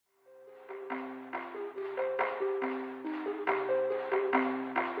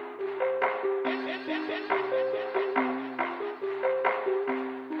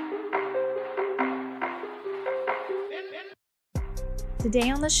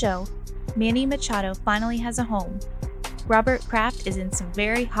Today on the show, Manny Machado finally has a home. Robert Kraft is in some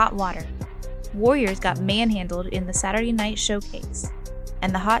very hot water. Warriors got manhandled in the Saturday Night Showcase.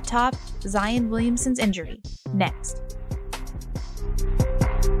 And the hot top, Zion Williamson's injury, next.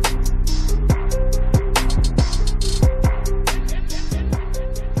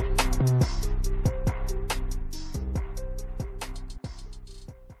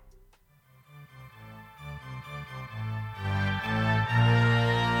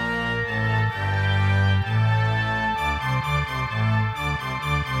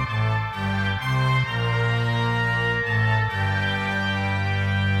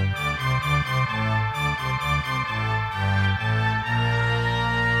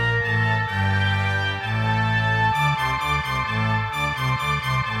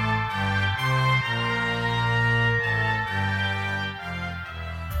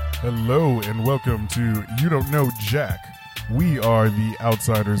 Hello and welcome to You Don't Know Jack. We are the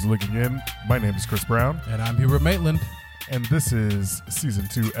Outsiders Looking In. My name is Chris Brown. And I'm Hubert Maitland. And this is Season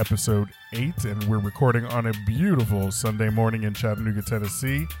 2, Episode 8. And we're recording on a beautiful Sunday morning in Chattanooga,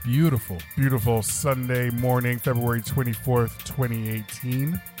 Tennessee. Beautiful Sunday morning, February 24th,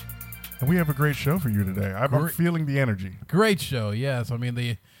 2018. And we have a great show for you today. I'm feeling the energy. Great show, yes. I mean,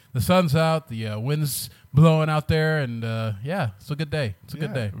 the sun's out, the wind's blowing out there, and it's a good day. It's a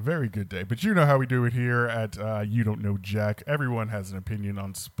good day. Very good day. But you know how we do it here at You Don't Know Jack. Everyone has an opinion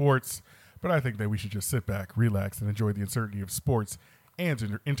on sports, but I think that we should just sit back, relax, and enjoy the uncertainty of sports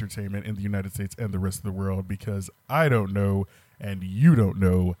and entertainment in the United States and the rest of the world, because I don't know and you don't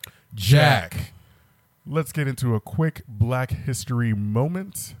know Jack. Let's get into a quick Black History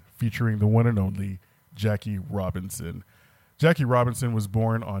moment featuring the one and only Jackie Robinson. Jackie Robinson was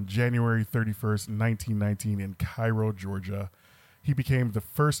born on January 31st, 1919 in Cairo, Georgia. He became the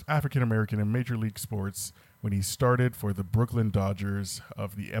first African-American in Major League Sports when he started for the Brooklyn Dodgers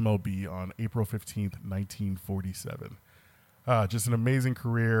of the MLB on April 15th, 1947. Just an amazing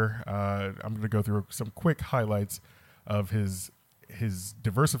career. I'm going to go through some quick highlights of his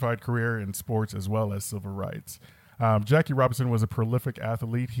diversified career in sports as well as civil rights. Jackie Robinson was a prolific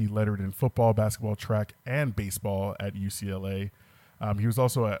athlete. He lettered in football, basketball, track, and baseball at UCLA. He was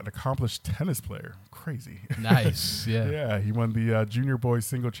also an accomplished tennis player. Crazy. Nice, yeah. Yeah, he won the junior boys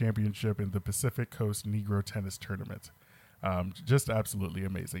single championship in the Pacific Coast Negro Tennis Tournament. Just absolutely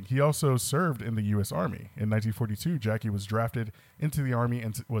amazing. He also served in the U.S. Army. In 1942, Jackie was drafted into the Army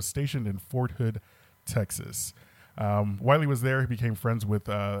and was stationed in Fort Hood, Texas. While he was there, he became friends with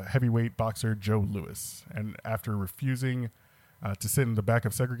heavyweight boxer Joe Louis, and after refusing to sit in the back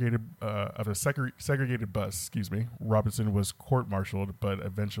of a segregated bus, Robinson was court-martialed but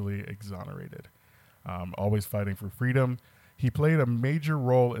eventually exonerated. Always fighting for freedom, he played a major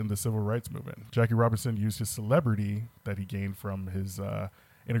role in the civil rights movement. Jackie Robinson used his celebrity that he gained from his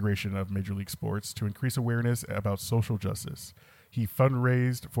integration of Major League Sports to increase awareness about social justice. He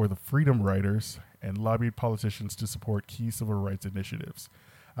fundraised for the Freedom Riders and lobbied politicians to support key civil rights initiatives.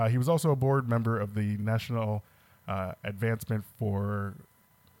 He was also a board member of the National Advancement for,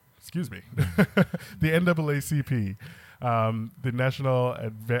 the NAACP, the National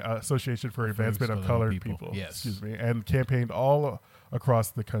Association for Advancement of Colored People. Yes. And campaigned all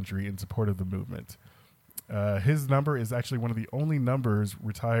across the country in support of the movement. His number is actually one of the only numbers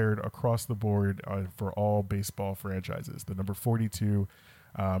retired across the board for all baseball franchises. The number 42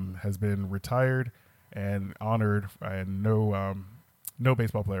 has been retired and honored, and no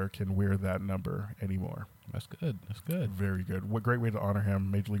baseball player can wear that number anymore. That's good. Very good. What great way to honor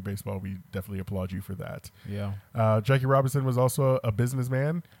him. Major League Baseball, we definitely applaud you for that. Yeah. Jackie Robinson was also a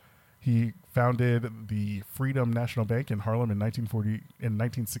businessman. He founded the Freedom National Bank in Harlem in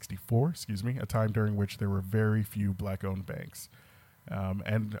 1964, a time during which there were very few black-owned banks.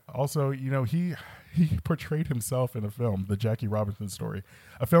 And also, he portrayed himself in a film, The Jackie Robinson Story,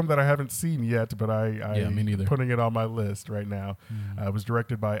 a film that I haven't seen yet, but me neither. Putting it on my list right now. It was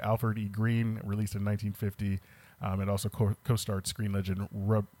directed by Alfred E. Green, released in 1950, and also co-starred screen legend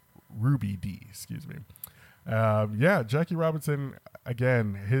Ruby Dee. Jackie Robinson,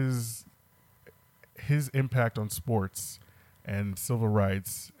 again, his impact on sports and civil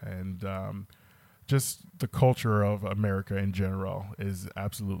rights and just the culture of America in general is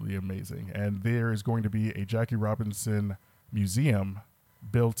absolutely amazing. And there is going to be a Jackie Robinson museum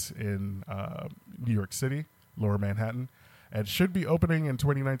built in New York City, Lower Manhattan. It should be opening in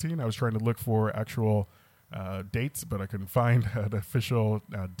 2019. I was trying to look for actual dates, but I couldn't find an official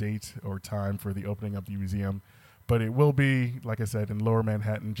date or time for the opening of the museum. But it will be, like I said, in Lower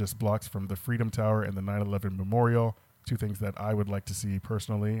Manhattan, just blocks from the Freedom Tower and the 9/11 Memorial, two things that I would like to see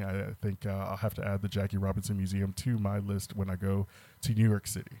personally. I think I'll have to add the Jackie Robinson Museum to my list when I go to New York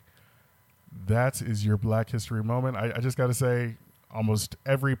City. That is your Black History moment. I just got to say, almost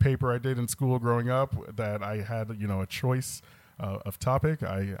every paper I did in school growing up that I had, a choice of topic,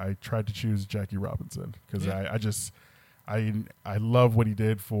 I tried to choose Jackie Robinson because I love what he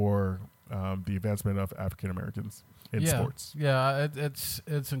did for the advancement of African Americans in sports. Yeah,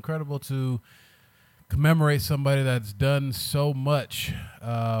 it's incredible to commemorate somebody that's done so much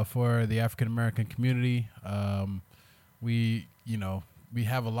for the African American community. We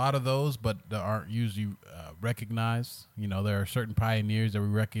have a lot of those, but they aren't usually recognized. There are certain pioneers that we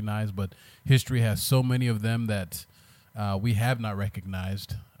recognize, but history has so many of them that we have not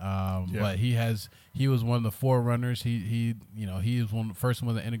recognized. But he was one of the forerunners. He was first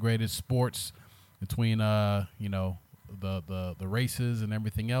one that integrated sports between the races and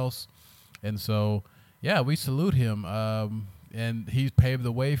everything else. And so, we salute him. And he's paved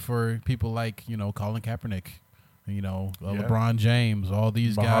the way for people like, Colin Kaepernick. LeBron James, all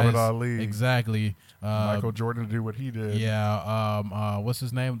these Muhammad guys. Ali. Exactly. Michael Jordan to do what he did. Yeah. What's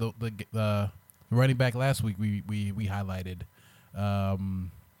his name? The running back last week we highlighted.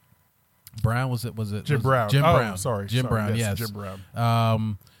 Brown was it? Jim Brown. Jim Brown. Sorry. Jim Brown. Yes. Jim Brown.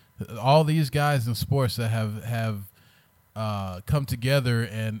 All these guys in sports that have come together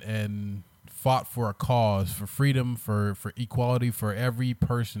and fought for a cause, for freedom, for equality, for every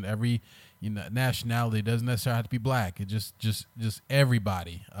person, every nationality. It doesn't necessarily have to be black. It just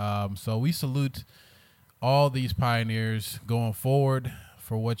everybody. So we salute all these pioneers going forward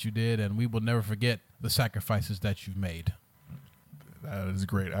for what you did, and we will never forget the sacrifices that you've made. That is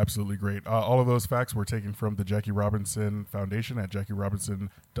great. Absolutely great. All of those facts were taken from the Jackie Robinson Foundation at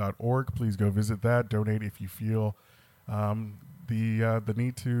JackieRobinson.org. Please go visit that. Donate if you feel the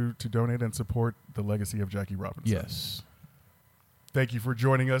need to donate and support the legacy of Jackie Robinson. Yes. Thank you for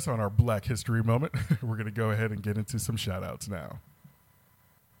joining us on our Black History Moment. We're going to go ahead and get into some shout-outs now.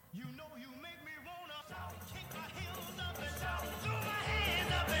 You know you make me wanna kick my heels up and down, throw my hands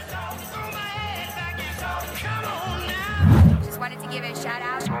up and down, throw my head back and down. Come on now. Just wanted to give a shout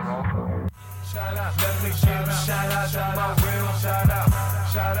out. Shout out, let me give a shout out to my real shout out.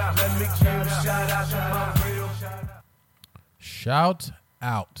 Shout out, let me give a shout out to my real shout out. Shout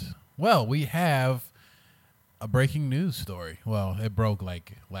out. Well, we have a breaking news story. Well, it broke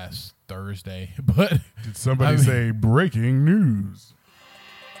like last Thursday, but did somebody say breaking news?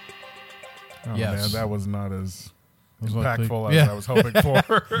 Oh, yes. Man, that was not as was impactful as I was hoping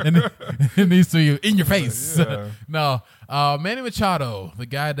for. and it needs to you in your face. Yeah. No, Manny Machado, the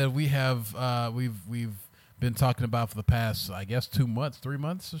guy that we have, we've been talking about for the past, I guess, 3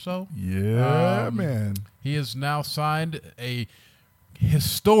 months or so. Yeah, man. He has now signed a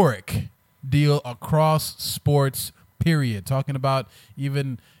historic deal across sports, period. Talking about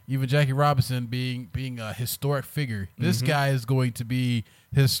even Jackie Robinson being a historic figure. This guy is going to be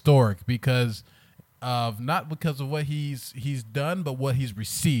historic because of not because of what he's done, but what he's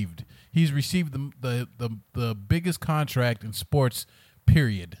received. He's received the biggest contract in sports,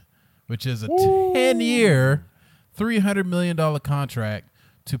 period, which is a 10-year, $300 million contract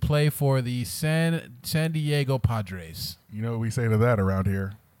to play for the San Diego Padres. You know what we say to that around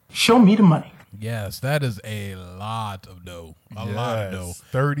here? Show me the money. Yes, that is a lot of dough. A lot of dough.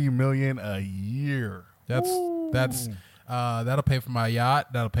 $30 million a year. That's that'll pay for my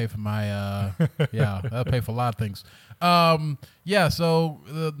yacht. That'll pay for my that'll pay for a lot of things. So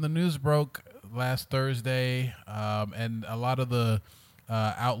the news broke last Thursday, and a lot of the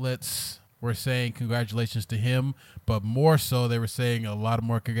outlets were saying congratulations to him, but more so they were saying a lot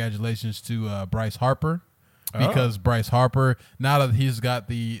more congratulations to Bryce Harper. Because Bryce Harper, now that he's got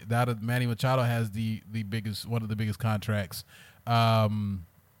Manny Machado has one of the biggest contracts going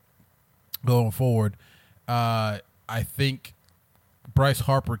forward, I think Bryce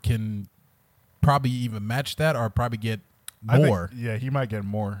Harper can probably even match that or probably get more. He might get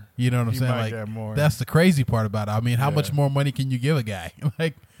more. You know what I'm saying? Might get more. That's the crazy part about it. I mean, how much more money can you give a guy?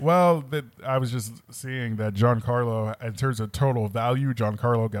 I was just seeing that Giancarlo, in terms of total value,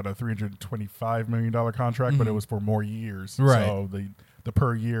 Giancarlo got a $325 million contract, but it was for more years. Right. So the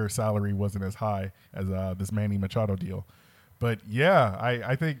per year salary wasn't as high as this Manny Machado deal. But yeah,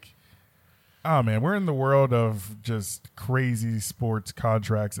 I think, oh man, we're in the world of just crazy sports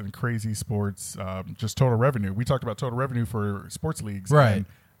contracts and crazy sports, just total revenue. We talked about total revenue for sports leagues. Right. And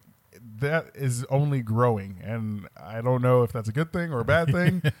that is only growing, and I don't know if that's a good thing or a bad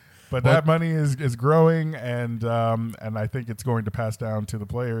thing, but that money is growing, and I think it's going to pass down to the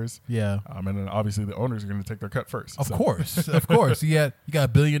players. Yeah. And then obviously the owners are going to take their cut first. Of course. You got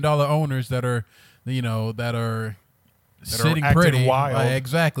 $1 billion owners that are sitting acting pretty. wild.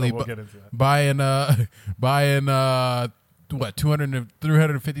 Exactly. But we'll get into that. Buying what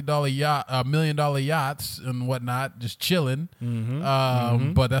 $350 yacht, $1 million yachts and whatnot, just chilling.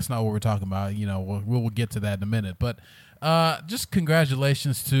 But that's not what we're talking about. You know, we'll get to that in a minute. But just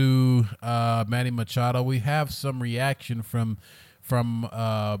congratulations to Manny Machado. We have some reaction from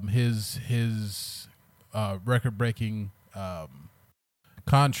his record-breaking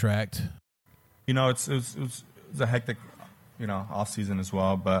contract. You know, it was a hectic, off season as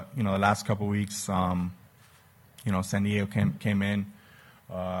well. But the last couple of weeks, San Diego came in,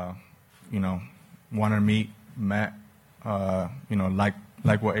 wanted to meet, met,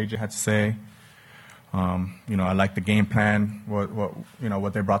 like what AJ had to say. I like the game plan,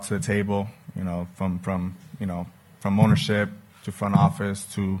 what they brought to the table, from ownership to front office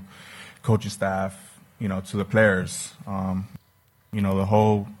to coaching staff, to the players.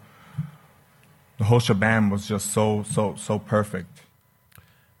 The whole shebang was just so perfect.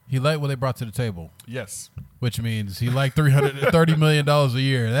 He liked what they brought to the table, Yes. which means he liked $330 million a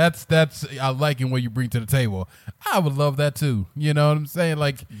year. That's I liking what you bring to the table. I would love that too. You know what I'm saying?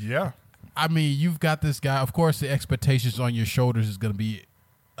 Like, Yeah. I mean, you've got this guy. Of course, the expectations on your shoulders is going to be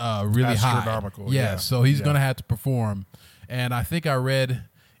really high. Astronomical, Yeah, yeah. so he's Yeah. going to have to perform. And I think I read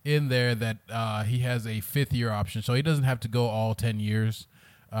in there that he has a 5th-year option, so he doesn't have to go all 10 years.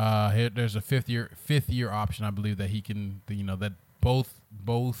 There's a fifth year option, I believe, that he can, that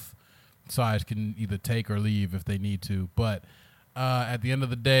both sides can either take or leave if they need to. But at the end of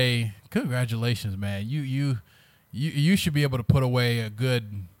the day, congratulations, man. You should be able to put away a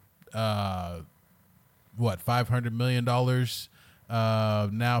good $500 million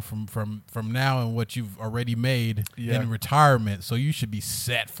now from now and what you've already made Yeah. in retirement. So you should be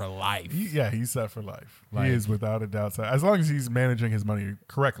set for life. He's set for life. Like- He is without a doubt set. As long as he's managing his money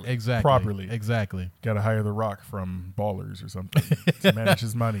correctly, Exactly. properly. Exactly. Got to hire The Rock from Ballers or something to manage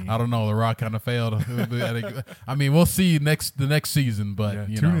his money. I don't know. The Rock kind of failed. I mean, we'll see the next season, but Yeah,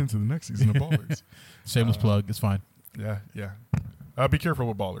 you tune know, into the next season of Ballers. shameless plug. It's fine. Yeah. Be careful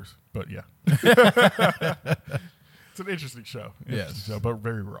with Ballers, but yeah. It's an interesting show. Yes. But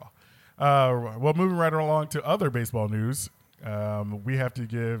very raw. Well, moving right along to other baseball news, we have to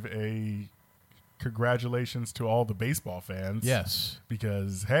give a congratulations to all the baseball fans. Yes.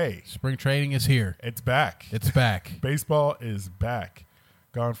 Because, hey, Spring training is here. it's back. It's back. Baseball is back.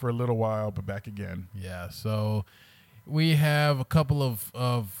 Gone for a little while, but back again. Yeah. So we have a couple of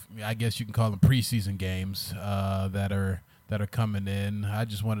I guess you can call them preseason games that are coming in. I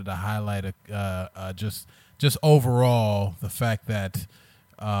just wanted to highlight just overall the fact that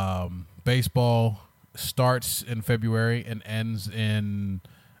baseball starts in February and ends in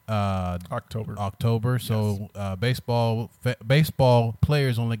October. So baseball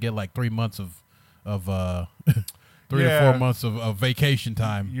players only get like 3 months of 3 to 4 months of vacation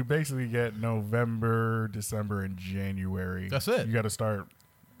time. You basically get November, December, and January. That's it. You got to start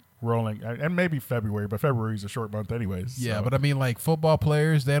rolling, and maybe February, but February is a short month anyways. Yeah, so. but I mean, like football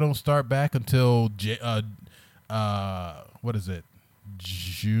players, they don't start back until what is it?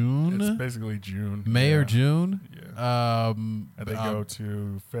 June? It's basically June. May Yeah. or June? Yeah. And they go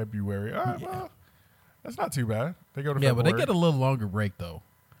to February. Well, that's not too bad. They go to Yeah, February. but they get a little longer break though.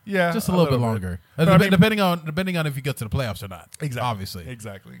 Yeah, Just a little bit longer. But I mean- depending on if you get to the playoffs or not. Exactly. Obviously.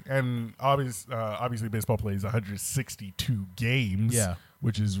 Exactly. And obviously baseball plays 162 games. Yeah.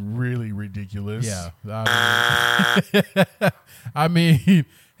 Which is really ridiculous. Yeah. I mean,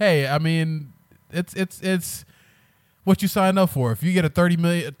 hey, I mean, it's what you sign up for. If you get a $30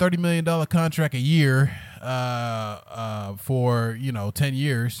 million contract a year for 10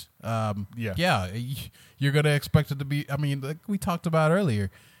 years, you're gonna expect it to be. I mean, like we talked about earlier,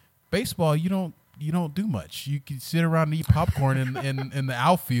 baseball you don't do much. You can sit around and eat popcorn in the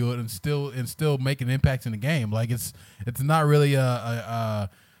outfield and still make an impact in the game. Like it's not really a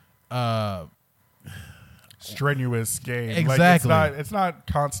strenuous game. Exactly. Like it's not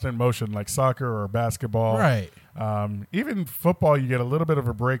constant motion like soccer or basketball. right. Even football, you get a little bit of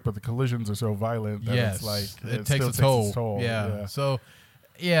a break, but the collisions are so violent that Yes, it's like it still takes a toll. its toll. Yeah. So,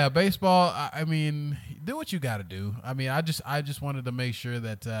 yeah, baseball. I mean, do what you got to do. I mean, I just wanted to make sure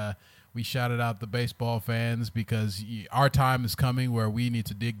that we shouted out the baseball fans because our time is coming where we need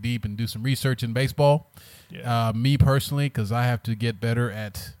to dig deep and do some research in baseball. Yeah. Me personally, because I have to get better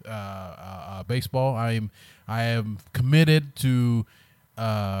at baseball. I am committed to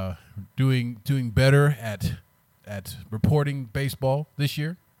doing better at reporting baseball this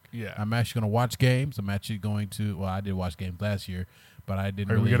year. Yeah. I'm actually going to watch games. I'm actually going to. Well, I did watch games last year, but I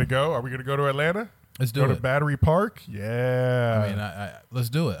didn't. Are we really, gonna go? Are we gonna go to Atlanta? Let's do Go to it. Battery Park. Yeah. I mean, let's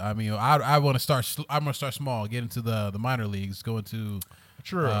do it. I mean, I want to start. I'm going to start small. Get into the minor leagues. Go into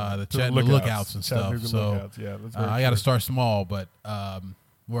True. the To Chattanooga Lookouts and stuff. Chattanooga So Lookouts. Yeah, that's very I got to true. start small, but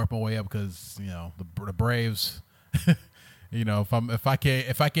work my way up because the Braves. If I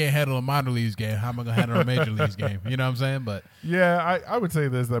can't handle a minor leagues game, how am I gonna handle a major leagues game? You know what I'm saying? But Yeah, I would say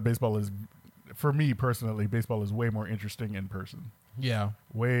this, that baseball is, for me personally, baseball is way more interesting in person. yeah,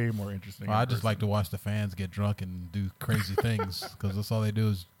 Way more interesting. well, in I just person. like to watch the fans get drunk and do crazy things because that's all they do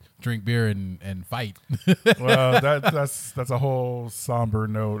is drink beer and fight. Well, that's a whole somber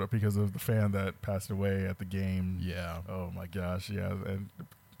note because of the fan that passed away at the game. Yeah, Oh my gosh, yeah, and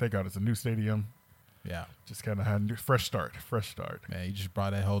thank God it's a new stadium. yeah. Just kind of had a fresh start. Man, you just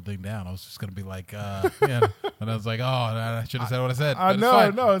brought that whole thing down. I was just gonna be like, yeah, and I was like, oh, I should have said what I said. I but know,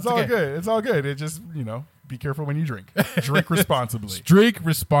 fine. no, it's all okay. good. It's all good. It just be careful when you drink. Drink responsibly. Drink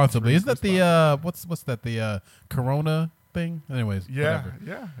responsibly. Drink Isn't that the what's that the Corona thing? Anyways, Yeah,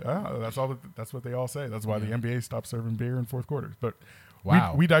 whatever. yeah. That's all. That's what they all say. That's why the NBA stopped serving beer in fourth quarters. But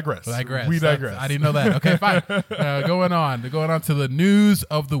Wow. we digress. I digress. We That's- digress. I didn't know that. Okay, fine. Going on to the news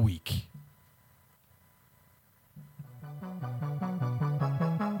of the week.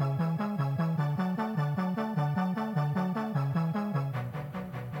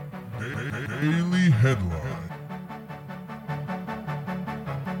 Daily Headline.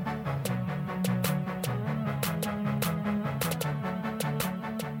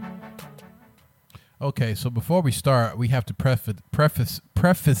 Okay, so before we start, we have to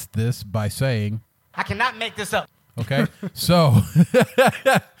preface this by saying, I cannot make this up. okay, so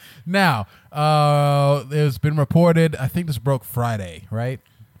now it's been reported. I think this broke Friday, right?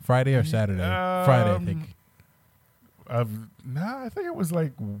 Friday or Saturday? Friday, I think. I think it was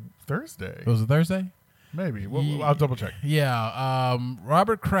like Thursday. Was it Thursday? Maybe. I'll double check. Yeah.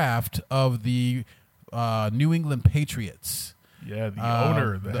 Robert Kraft of the New England Patriots. Yeah, the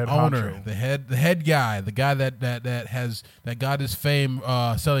owner, the head owner, honcho. the head guy, the guy that got his fame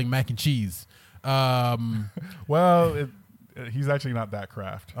selling mac and cheese. Well, he's actually not that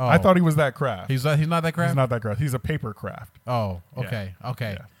Kraft. Oh. I thought he was that Kraft. He's not that Kraft. He's not that Kraft. He's a paper Kraft. Oh, Yeah.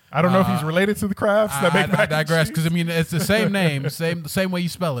 okay. Yeah. I don't know if he's related to the Krafts that make I mac and digress cheese. because I mean it's the same name, same way you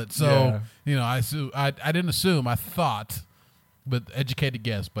spell it. So Yeah. I didn't assume. I thought, but educated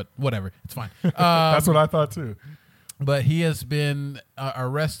guess. But whatever, it's fine. That's what I thought too. But he has been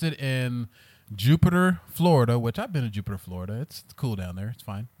arrested in Jupiter, Florida, which I've been to Jupiter, Florida. It's cool down there. It's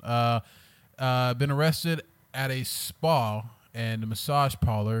fine. Been arrested at a spa and a massage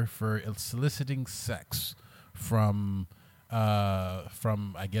parlor for soliciting sex from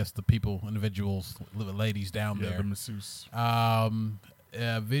I guess the individuals, ladies down Yeah, there. the masseuse.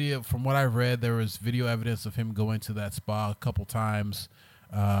 Video from what I read, there was video evidence of him going to that spa a couple times,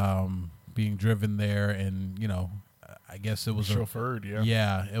 being driven there, and I guess it was Chauffeured, yeah.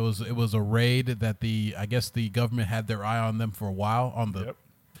 yeah, it was a raid that I guess the government had their eye on them for a while, on the Yep.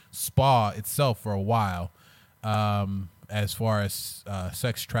 spa itself for a while, as far as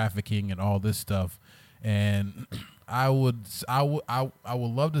sex trafficking and all this stuff. And I would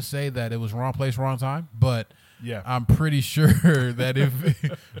love to say that it was wrong place, wrong time, but Yeah. I'm pretty sure that if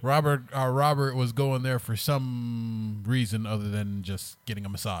Robert was going there for some reason other than just getting a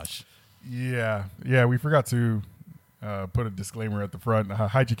massage. Yeah, we forgot to put a disclaimer at the front.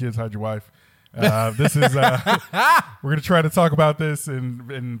 Hide your kids, hide your wife. This is we're gonna try to talk about this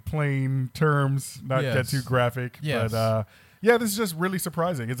in plain terms, not get Yes. too graphic. Yes. But yeah, this is just really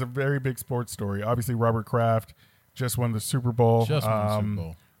surprising. It's a very big sports story. Obviously, Robert Kraft just won the Super Bowl. Just won the Super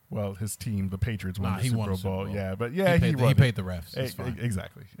Bowl. Well, his team, the Patriots, won Nah, the he Super won the Super Bowl. Bowl. Yeah, but yeah, he won paid it. the refs. It's fine.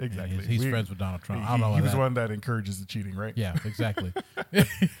 Exactly. He's We- friends with Donald Trump. He, I don't know all he was that. the one that encourages the cheating, right? Yeah, exactly. Is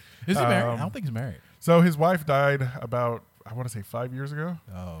he married? I don't think he's married. So his wife died about, I want to say 5 years ago.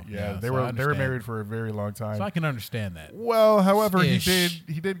 Oh, Yeah, they so I were understand. married for a very long time. So I can understand that. Well, however, Ish.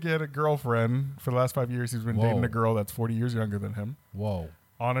 he did get a girlfriend for the last 5 years. He's been Whoa. dating a girl that's 40 years younger than him, Whoa.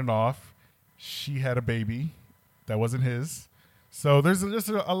 on and off. She had a baby that wasn't his. So there's just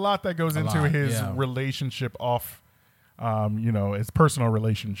a lot that goes A into lot, his yeah. relationship off, his personal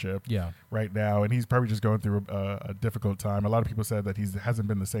relationship Yeah. right now, and he's probably just going through a difficult time. A lot of people said that he hasn't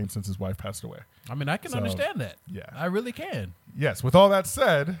been the same since his wife passed away. I mean, I can So, understand that. yeah. I really can. Yes. With all that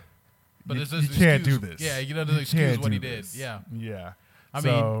said, But you, it's you just can't excuse- do this. Yeah, you know, You excuse can't what do he did. this. Yeah. Yeah. I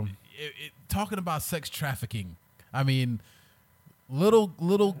So- mean, talking about sex trafficking. I mean, little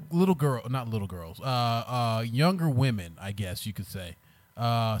girl, not little girls, younger women, I guess you could say.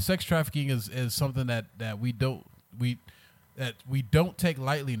 Sex trafficking is something that we don't take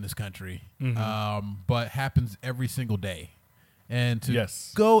lightly in this country, but happens every single day. and to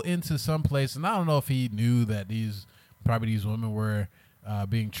Yes. go into some place. And I don't know if he knew that these women were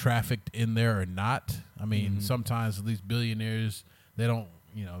being trafficked in there or not. I mean, sometimes at least billionaires, they don't,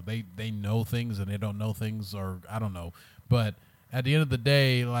 they know things and they don't know things, or I don't know. But at the end of the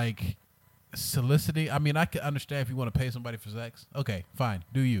day, like soliciting, I mean, I can understand if you want to pay somebody for sex. Okay, fine,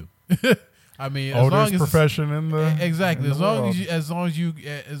 do you? I mean, as long Oldest as profession in the exactly, in the world. as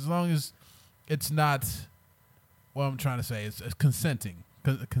long as it's not. What I'm trying to say is it's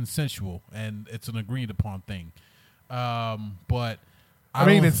consensual, and it's an agreed upon thing. But I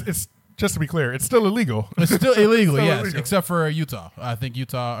mean, don't- it's just to be clear, it's still illegal. it's still illegal, Still yes, illegal. except for Utah. I think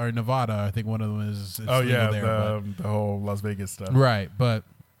Utah or Nevada. I think one of them is Oh legal yeah, there, the whole Las Vegas stuff. but, right. But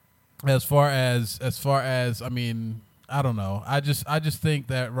as far as I mean, I don't know. I just think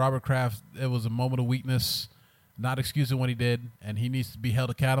that Robert Kraft, it was a moment of weakness, not excusing what he did, and he needs to be held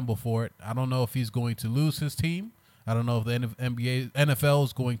accountable for it. I don't know if he's going to lose his team. I don't know if the NFL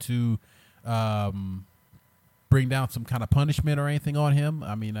is going to bring down some kind of punishment or anything on him.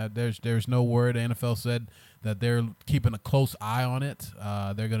 I mean, there's no word. The NFL said that they're keeping a close eye on it.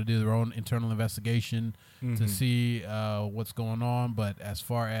 They're going to do their own internal investigation to see what's going on. But as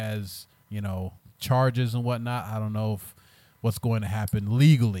far as, charges and whatnot, I don't know if what's going to happen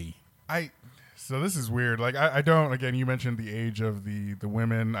legally. So this is weird. Like I don't. Again, you mentioned the age of the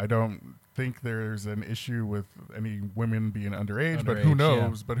women. I don't think there's an issue with any women being underage. But who Underage,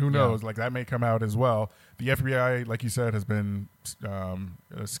 knows? yeah. But who Yeah. knows? Like that may come out as well. The FBI, like you said, has been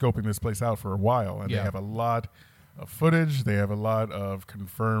scoping this place out for a while, and Yeah. they have a lot of footage. They have a lot of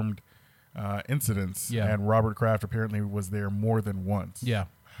confirmed incidents. Yeah. And Robert Kraft apparently was there more than once. Yeah,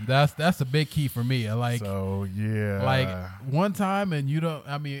 that's a big key for me. So yeah. Like one time, and you don't.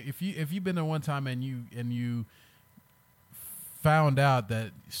 I mean, if you've been there one time and you found out that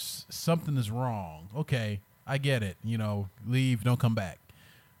something is wrong, okay, I get it. Leave, don't come back.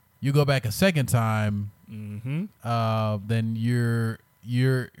 You go back a second time, then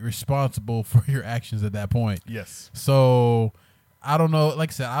you're responsible for your actions at that point. Yes. So I don't know.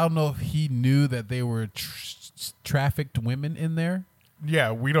 Like I said, I don't know if he knew that they were trafficked women in there.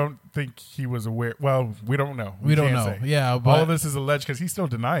 Yeah, we don't think he was aware. Well, we don't know. We don't can't know. say. Yeah, all but of this is alleged because he's still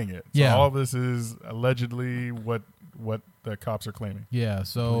denying it. So Yeah. all of this is allegedly what the cops are claiming. yeah.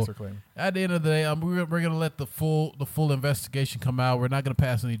 So Police are claiming. at the end of the day, we're going to let the full investigation come out. We're not going to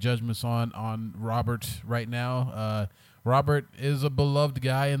pass any judgments on Robert right now. Robert is a beloved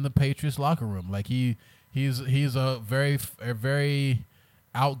guy in the Patriots locker room. Like he's a very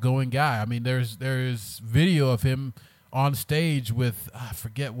outgoing guy. I mean, there's video of him on stage with I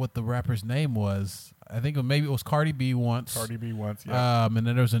forget what the rapper's name was. I think maybe it was Cardi B once. Cardi B once. Yeah. And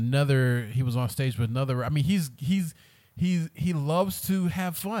then there was another. He was on stage with another. I mean, he loves to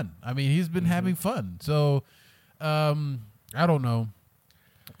have fun. I mean, he's been having fun. So, I don't know.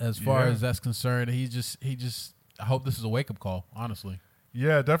 As far Yeah. as that's concerned, he just. I hope this is a wake up call. Honestly.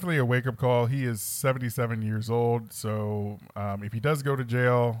 Yeah, definitely a wake up call. He is 77 years old. So if he does go to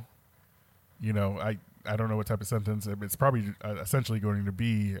jail, I don't know what type of sentence. It's probably essentially going to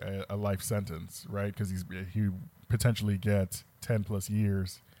be a life sentence, right? Because he potentially gets 10 plus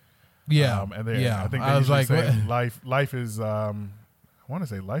years. Yeah. And they, yeah. I think they I was usually like, say what? life is. I want to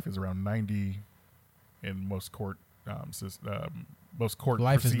say life is around 90 in most court most court.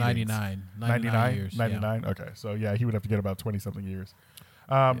 Life is proceedings. 99 years. 99. Okay, so yeah, he would have to get about 20 something years.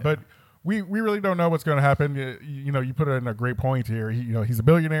 But we really don't know what's going to happen. You put it in a great point here. He's a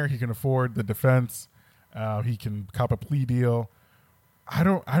billionaire. He can afford the defense. He can cop a plea deal. I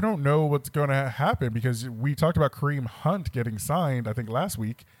don't know what's going to happen because we talked about Kareem Hunt getting signed, I think last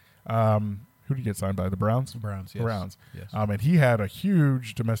week. Who did he get signed by? The Browns? Browns, yes. Browns. Yes. And he had a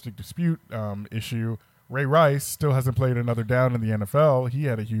huge domestic dispute issue. Ray Rice still hasn't played another down in the NFL. He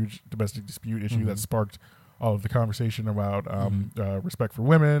had a huge domestic dispute issue that sparked all of the conversation about respect for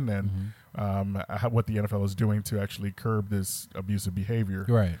women and what the NFL is doing to actually curb this abusive behavior.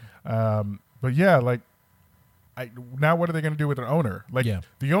 Right. But yeah, like, now what are they going to do with an owner? Like, Yeah.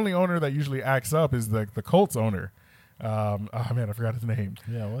 the only owner that usually acts up is the Colts owner. Oh man, I forgot his name.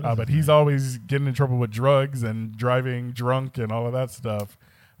 Yeah, what is But his he's always getting in trouble with drugs and driving drunk and all of that stuff.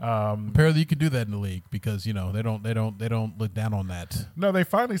 Apparently, you can do that in the league because they don't look down on that. No, they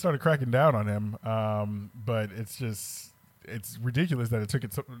finally started cracking down on him. But it's ridiculous that it took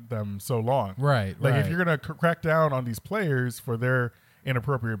them so long. Right. Like, right. if you're going to crack down on these players for their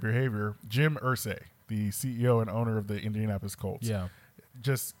inappropriate behavior, Jim Irsay, the CEO and owner of the Indianapolis Colts, Yeah.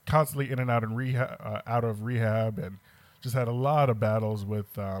 just constantly in and out of rehab, and just had a lot of battles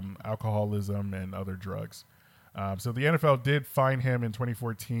with alcoholism and other drugs. So the NFL did fine him in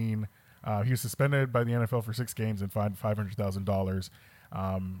 2014 He was suspended by the NFL for 6 games and fined $500,000.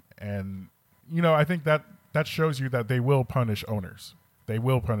 And I think that shows you that they will punish owners. They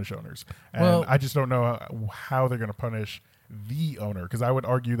will punish owners, and Well- I just don't know how they're going to punish the owner, because I would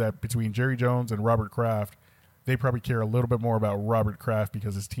argue that between Jerry Jones and Robert Kraft, they probably care a little bit more about Robert Kraft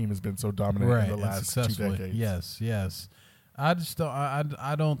because his team has been so dominant in the and last 2 successfully. decades. Yes. I just don't.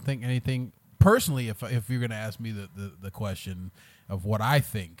 I don't think anything personally. If you're going to ask me the question of what I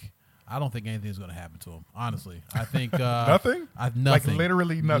think, I don't think anything's going to happen to him. Honestly, I think Nothing? Nothing. Like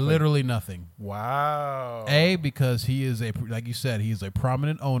literally nothing? Literally nothing. Wow. Because he is like you said, he is a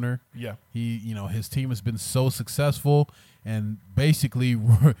prominent owner. Yeah. He, his team has been so successful and basically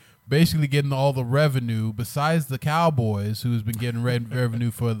getting all the revenue besides the Cowboys, who's been getting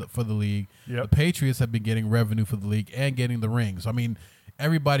revenue for the league. Yep. The Patriots have been getting revenue for the league and getting the rings. I mean,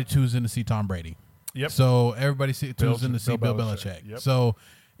 everybody tunes in to see Tom Brady. Yep. So everybody tunes in to see Bill Bill Belichick. Belichick. Yep. So,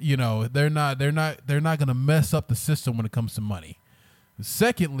 they're not going to mess up the system when it comes to money.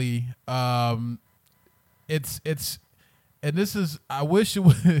 Secondly, it's and this is, I wish it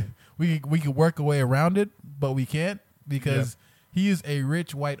would, we could work a way around it, but we can't because he is a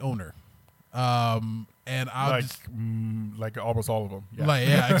rich white owner. And I'll like almost all of them. Yeah. Like,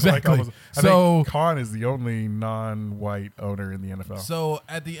 yeah, exactly. I think Khan is the only non-white owner in the NFL. So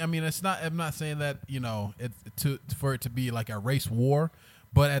it's not. I'm not saying that for it to be like a race war,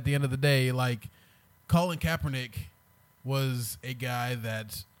 but at the end of the day, like Colin Kaepernick was a guy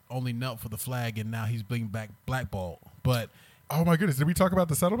that only knelt for the flag, and now he's being blackballed. But oh my goodness, did we talk about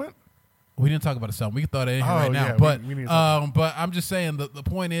the settlement? we didn't talk about the song. We can throw that in here Oh, right now. yeah, But we need to talk but I'm just saying the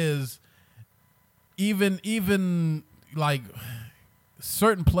point is, even like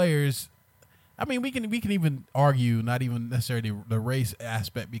certain players. I mean, we can even argue not even necessarily the race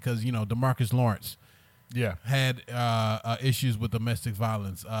aspect because DeMarcus Lawrence Yeah. had issues with domestic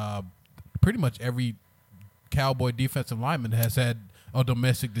violence. Pretty much every Cowboy defensive lineman has had a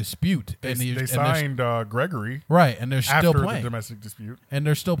domestic dispute. They signed Gregory right, and they're still after playing. the domestic dispute. And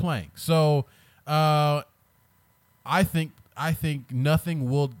they're still playing. So I think nothing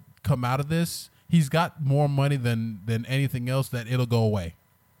will come out of this. He's got more money than anything else that it'll go away.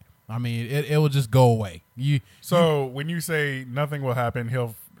 I mean, it will just go away. When you say nothing will happen,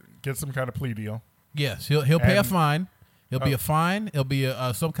 he'll get some kind of plea deal. Yes, he'll pay a And- fine. It'll be a fine. It'll be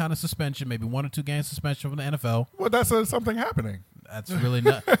some kind of suspension, maybe 1 or 2 game suspension from the NFL. Well, that's something happening. That's really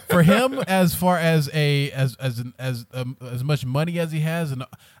not for him. As far as as much money as he has, and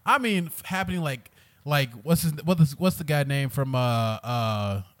I mean, happening like what's the guy name from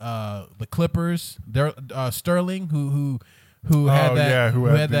the Clippers? Sterling, who had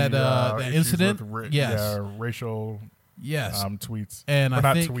that issues incident. with Yes, racial yes, tweets. And Or I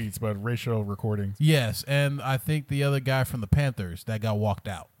not think tweets, but racial recordings. yes, and I think the other guy from the Panthers that got walked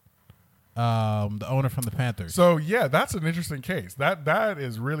out. The owner from the Panthers. So yeah, that's an interesting case. That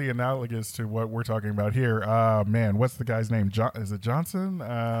is really analogous to what we're talking about here. Man, what's the guy's name? Is it Johnson?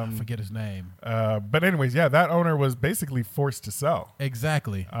 I forget his name. But anyways, yeah, that owner was basically forced to sell.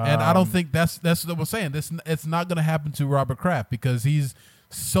 Exactly, and I don't think that's what I'm saying. It's not going to happen to Robert Kraft because he's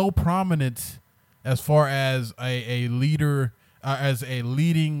so prominent as far as a leader, as a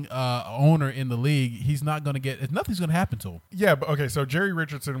leading owner in the league. He's not going to get. Nothing's going to happen to him. Yeah, but okay. So Jerry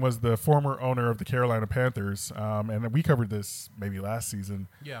Richardson was the former owner of the Carolina Panthers, and we covered this maybe last season.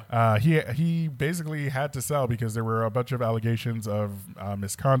 Yeah. He basically had to sell because there were a bunch of allegations of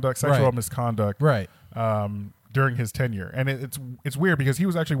misconduct, sexual Right. misconduct, Right. during his tenure, and it's weird because he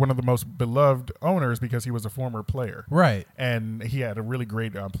was actually one of the most beloved owners because he was a former player, Right. and he had a really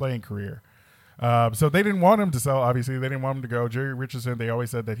great playing career. So they didn't want him to sell. Obviously, they didn't want him to go. Jerry Richardson, they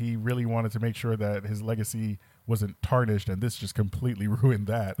always said that he really wanted to make sure that his legacy wasn't tarnished, and this just completely ruined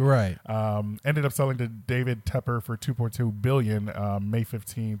that. Right. Ended up selling to David Tepper for $2.2 billion May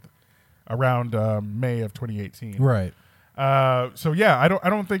 15th, around May of 2018. Right. So yeah, I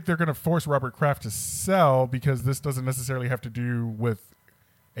don't think they're going to force Robert Kraft to sell because this doesn't necessarily have to do with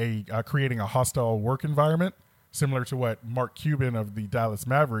creating a hostile work environment, similar to what Mark Cuban of the Dallas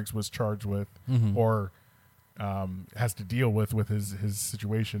Mavericks was charged with, or has to deal with his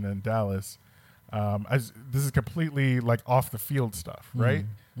situation in Dallas. As this is completely like off the field stuff, right?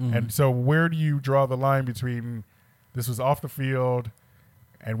 And so where do you draw the line between this was off the field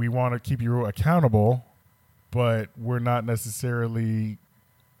and we want to keep you accountable, but we're not necessarily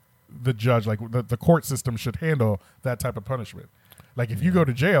the judge? Like the court system should handle that type of punishment. Like if you go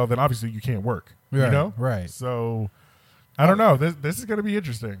to jail, then obviously you can't work. Right, You know, right. So I don't know. This is going to be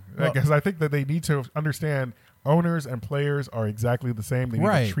interesting because I think that they need to understand owners and players are exactly the same. They need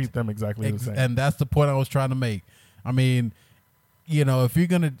Right. to treat them exactly the same. And that's the point I was trying to make. I mean,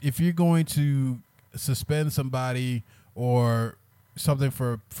 if you're going to suspend somebody or something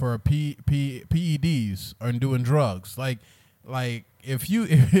for PEDs or doing drugs, like if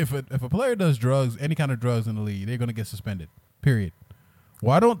a player does drugs, any kind of drugs in the league, they're going to get suspended. Period.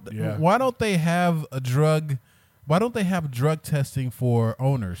 Why don't they have drug testing for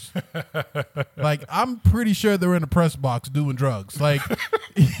owners? Like, I'm pretty sure they're in the press box doing drugs. Like,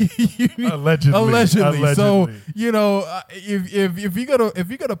 Allegedly. So if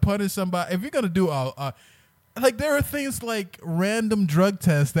you're gonna punish somebody, if you're gonna do like, there are things like random drug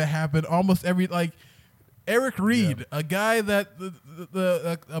tests that happen almost every, like Eric Reed, a guy that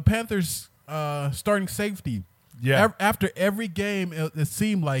the Panthers starting safety. Yeah. After every game, it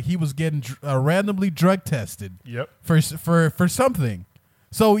seemed like he was getting randomly drug tested. Yep. For something.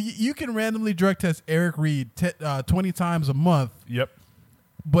 So you can randomly drug test Eric Reed 20 times a month. Yep.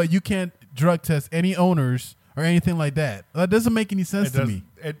 But you can't drug test any owners or anything like that. That doesn't make any sense to me.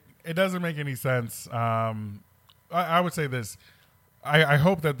 It doesn't make any sense. I would say this. I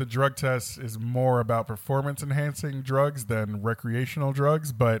hope that the drug test is more about performance-enhancing drugs than recreational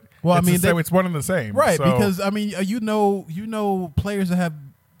drugs, but it's one and the same, right? So. Because players that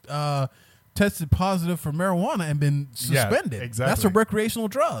have tested positive for marijuana and been suspended. Yeah, exactly. That's a recreational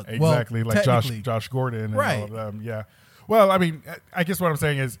drug. Exactly, well, like Josh Gordon, and all of them. Yeah. Well, I mean, I guess what I'm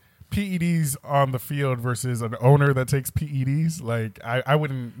saying is, PEDs on the field versus an owner that takes PEDs, like I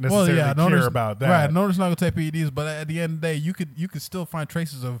wouldn't necessarily care about that. Right, an owner's not going to take PEDs, but at the end of the day, you could still find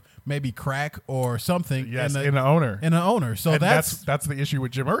traces of maybe crack or something. Yes, in an owner. So and that's the issue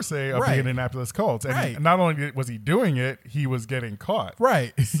with Jim Irsay of the Indianapolis Colts. And not only was he doing it, he was getting caught.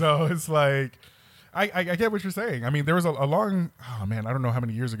 Right. So it's like, I get what you're saying. I mean, there was a long, I don't know how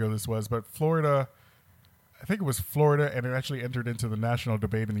many years ago this was, but Florida. I think it was Florida, and it actually entered into the national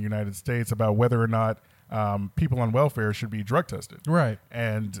debate in the United States about whether or not people on welfare should be drug tested. Right.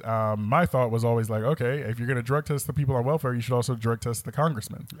 And my thought was always like, okay, if you're going to drug test the people on welfare, you should also drug test the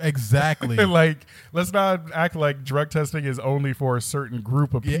congressman. Exactly. Like, let's not act like drug testing is only for a certain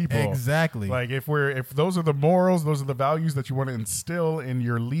group of people. Yeah, exactly. Like, if those are the morals, those are the values that you want to instill in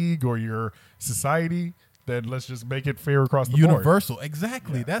your league or your society, then let's just make it fair across the board. Universal.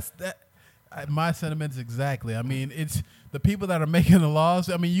 Exactly. Yeah. That's that. My sentiments exactly. I mean, it's the people that are making the laws.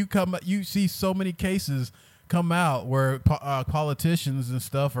 I mean, you see so many cases come out where politicians and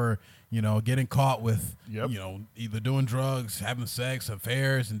stuff are, getting caught with, either doing drugs, having sex,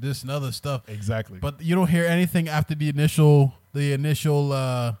 affairs, and this and other stuff. Exactly. But you don't hear anything after the initial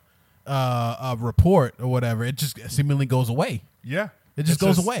report or whatever. It just seemingly goes away. Yeah. It just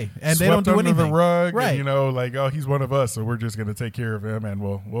goes away, and they don't do anything. Under the rug, right? And, like, oh, he's one of us, so we're just going to take care of him, and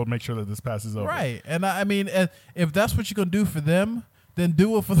we'll make sure that this passes over. Right, and I mean, if that's what you're going to do for them, then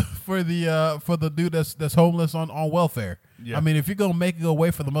do it for the dude that's homeless on welfare. Yeah. I mean, if you're going to make it away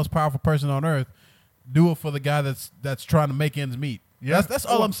for the most powerful person on earth, do it for the guy that's trying to make ends meet. Yeah, that's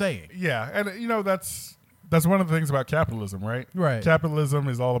all I'm saying. Yeah, and that's one of the things about capitalism, right? Right. Capitalism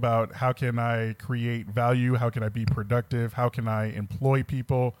is all about how can I create value? How can I be productive? How can I employ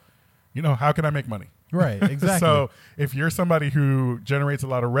people? How can I make money? Right, exactly. So if you're somebody who generates a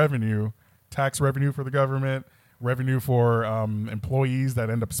lot of revenue, tax revenue for the government, revenue for employees that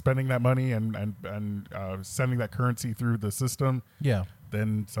end up spending that money and sending that currency through the system,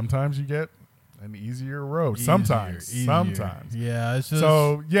 then sometimes you get an easier road. Sometimes. Yeah. It's just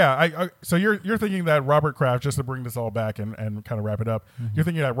so so you're thinking that Robert Kraft, just to bring this all back and kind of wrap it up, you're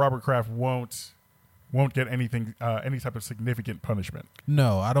thinking that Robert Kraft won't get anything, any type of significant punishment.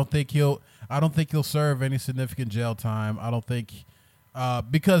 No, I don't think he'll serve any significant jail time. I don't think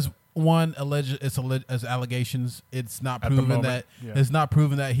because one it's allegations. It's not proven that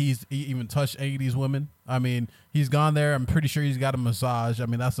he even touched any of these women. I mean, he's gone there. I'm pretty sure he's got a massage. I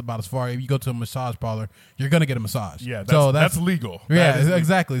mean, that's about as far. If you go to a massage parlor, you're gonna get a massage. Yeah, that's legal. Yeah,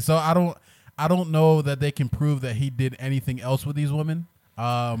 exactly. So I don't know that they can prove that he did anything else with these women.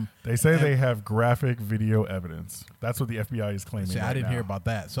 They say they have graphic video evidence. That's what the FBI is claiming. See, I didn't now. hear about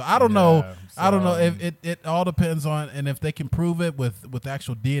that, so I don't know. So, I don't know if it all depends on, and if they can prove it with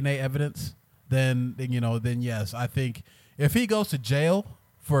actual DNA evidence, then yes, I think if he goes to jail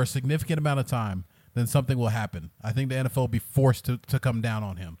for a significant amount of time, then something will happen. I think the NFL will be forced to come down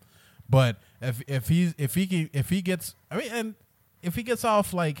on him. But if he gets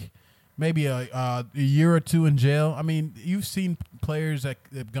off like maybe a year or two in jail. I mean, you've seen players that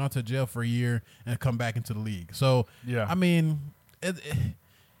have gone to jail for a year and come back into the league. So, yeah. I mean, the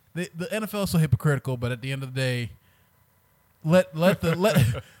NFL is so hypocritical, but at the end of the day, let the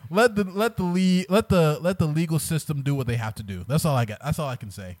legal system do what they have to do. That's all I got. That's all I can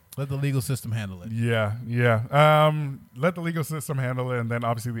say. Let the legal system handle it. Yeah. Let the legal system handle it, and then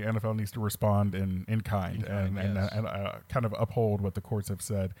obviously the NFL needs to respond in kind, and kind of uphold what the courts have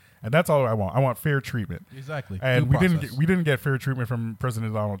said. And that's all I want. I want fair treatment. Exactly. And Due we process. didn't get fair treatment from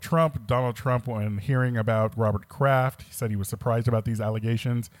President Donald Trump. Donald Trump, when hearing about Robert Kraft, he said he was surprised about these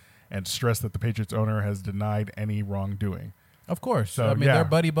allegations and stressed that the Patriots owner has denied any wrongdoing. Of course. So, I mean, yeah.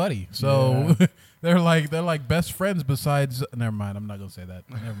 they're buddy. So they're like best friends. Besides, never mind. I'm not gonna say that.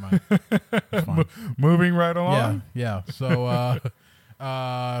 Never mind. It's fine. Moving right along. Yeah. So,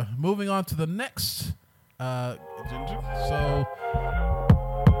 moving on to the next. So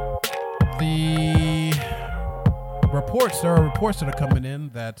the reports. There are reports that are coming in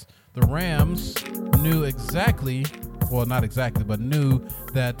that the Rams knew exactly. Well, not exactly, but knew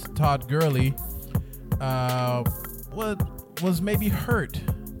that Todd Gurley was maybe hurt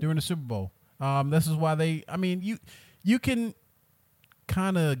during the Super Bowl. This is why you can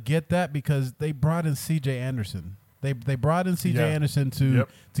kind of get that because they brought in C.J. Anderson. They brought in C.J. Anderson to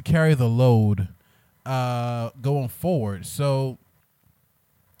carry the load going forward. So,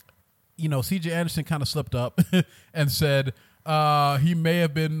 C.J. Anderson kind of slipped up and said he may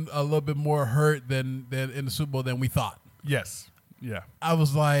have been a little bit more hurt than in the Super Bowl than we thought. Yes. Yeah. I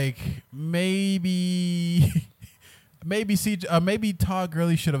was like, maybe Todd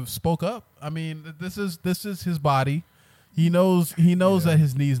Gurley should have spoke up. I mean, this is his body. He knows that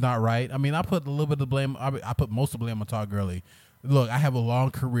his knee's not right. I mean, I put a little bit of blame. I put most of the blame on Todd Gurley. Look, I have a long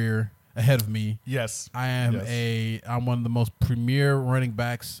career ahead of me. Yes. I'm one of the most premier running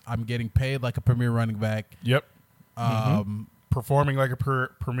backs. I'm getting paid like a premier running back. Yep. Performing like a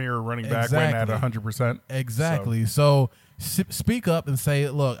premier running back when at 100%. Exactly. So speak up and say,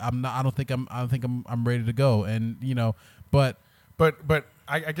 "Look, I don't think I'm ready to go." And but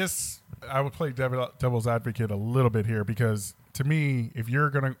I guess I would play devil's advocate a little bit here because to me, if you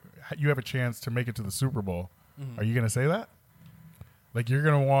have a chance to make it to the Super Bowl, are you gonna say that? Like you're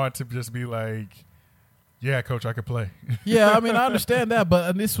gonna want to just be like, "Yeah, coach, I could play." Yeah, I mean, I understand that,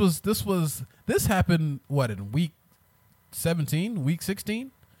 but this happened in week 17, week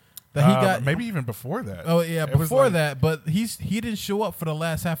 16, that he got maybe even before that. Oh yeah, before that, but he didn't show up for the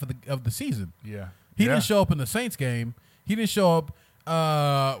last half of the season. Yeah, he didn't show up in the Saints game. He didn't show up.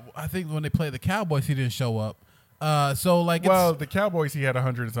 I think when they played the Cowboys, he didn't show up. The Cowboys he had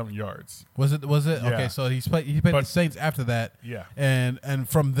 100 and something yards. Was it? Yeah. Okay, so he played the Saints after that. Yeah, and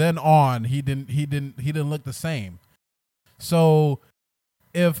from then on, he didn't look the same. So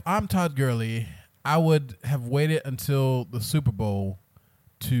if I'm Todd Gurley, I would have waited until the Super Bowl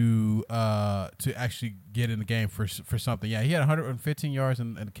to actually get in the game for something. Yeah, he had 115 yards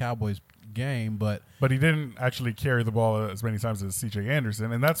in the Cowboys game, but he didn't actually carry the ball as many times as C.J.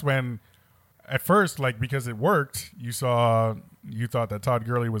 Anderson, and that's when, at first, because it worked, you thought that Todd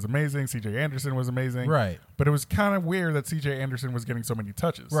Gurley was amazing, C.J. Anderson was amazing, right? But it was kind of weird that C.J. Anderson was getting so many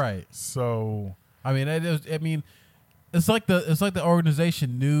touches, right? So I mean, it's like the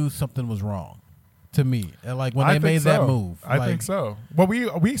organization knew something was wrong. To me, like when they made that move, I think so. Well,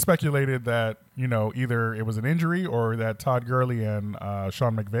 we speculated that either it was an injury or that Todd Gurley and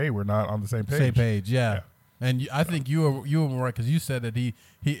Sean McVay were not on the same page. Same page, yeah. And I think you were right because you said that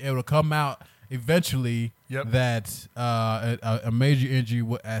it will come out eventually that a major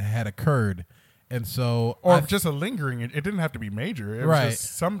injury had occurred, and so just a lingering. It didn't have to be major. It right. was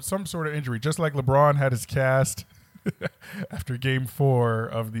just some sort of injury, just like LeBron had his cast. After Game 4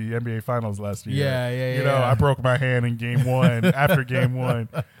 of the NBA Finals last year, I broke my hand in Game 1. After Game 1,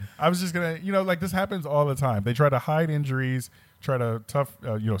 I was just gonna, this happens all the time. They try to hide injuries, try to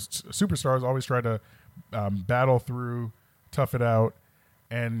superstars always try to battle through, tough it out,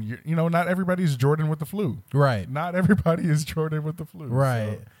 and not everybody's Jordan with the flu, right? Not everybody is Jordan with the flu,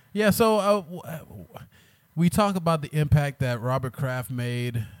 right? So. Yeah. So we talk about the impact that Robert Kraft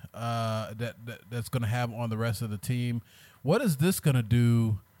made. That's going to have on the rest of the team. What is this going to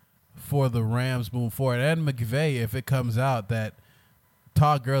do for the Rams moving forward? And McVay, if it comes out that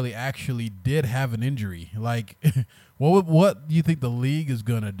Todd Gurley actually did have an injury, like what do you think the league is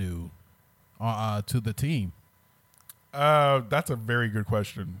going to do to the team? That's a very good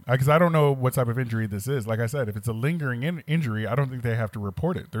question because I don't know what type of injury this is. Like I said, if it's a lingering injury, I don't think they have to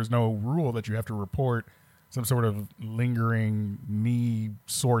report it. There's no rule that you have to report some sort of lingering knee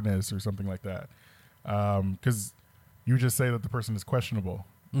soreness or something like that. Because you just say that the person is questionable,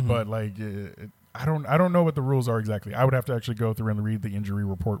 but I don't know what the rules are exactly. I would have to actually go through and read the injury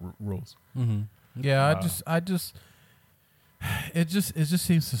report rules. Yeah, It just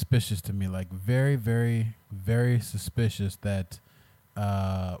seems suspicious to me, like very, very, very suspicious that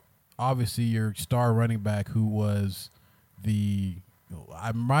obviously your star running back, who was I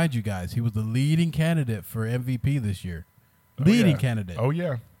remind you guys, he was the leading candidate for MVP this year. Leading candidate. Oh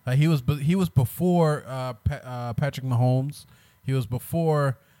yeah. He was before Patrick Mahomes. He was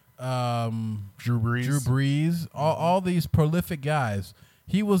before Drew Brees. All these prolific guys.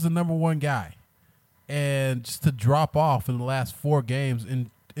 He was the number one guy. And just to drop off in the last 4 games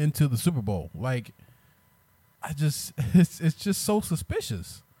into the Super Bowl, like, it's just so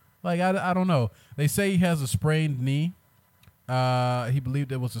suspicious. Like, I don't know. They say he has a sprained knee. He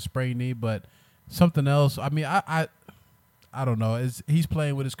believed it was a sprained knee, but something else. I mean, I don't know. He's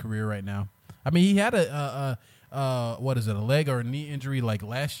playing with his career right now. I mean, he had a leg or a knee injury like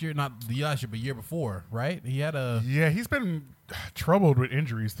last year, not the last year, but year before, right? He had he's been troubled with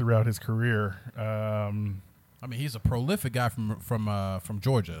injuries throughout his career. I mean, he's a prolific guy from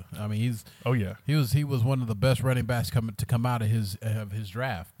Georgia. I mean, he was one of the best running backs to come out of his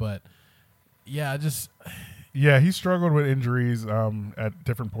draft. But yeah, he struggled with injuries at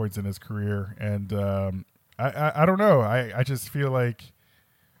different points in his career, and I don't know. I just feel like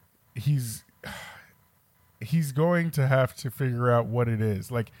he's going to have to figure out what it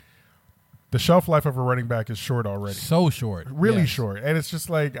is. Like, the shelf life of a running back is short already. So short. Really short. And it's just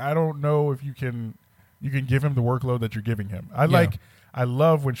like, I don't know if you can give him the workload that you're giving him. I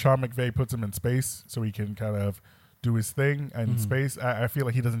love when Sean McVay puts him in space so he can kind of do his thing in space. I feel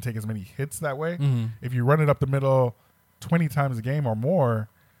like he doesn't take as many hits that way. If you run it up the middle 20 times a game or more,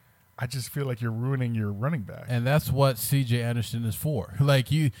 I just feel like you're ruining your running back. And that's what C.J. Anderson is for. Like,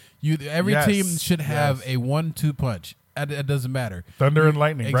 every team should have a 1-2 punch. It doesn't matter. Thunder and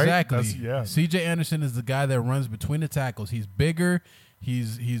lightning, exactly. right? Exactly. C.J. Anderson is the guy that runs between the tackles. He's bigger.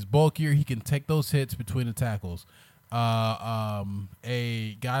 He's bulkier. He can take those hits between the tackles.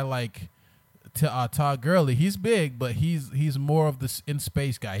 A guy like Todd Gurley, he's big, but he's more of this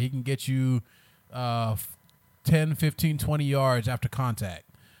in-space guy. He can get you 10, 15, 20 yards after contact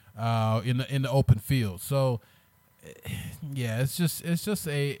in the open field. So, yeah, it's just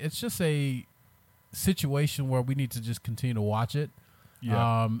a situation where we need to just continue to watch it.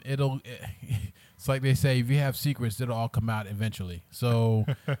 Yeah. It's like they say, if you have secrets, it'll all come out eventually. So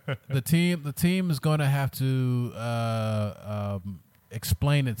the team is going to have to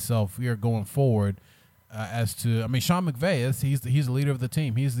explain itself here going forward as to. I mean, Sean McVay he's the leader of the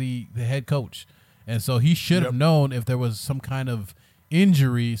team. He's the head coach, and so he should have known if there was some kind of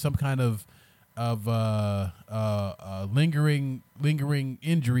injury, some kind of lingering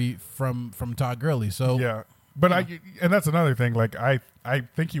injury from Todd Gurley. So yeah. But and that's another thing. Like, I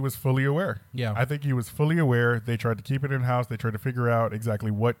think he was fully aware. Yeah. I think he was fully aware. They tried to keep it in house. They tried to figure out exactly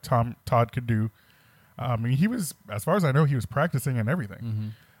what Todd could do. I mean, he was, as far as I know, he was practicing and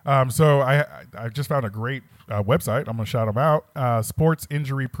everything. So I just found a great website. I'm going to shout them out.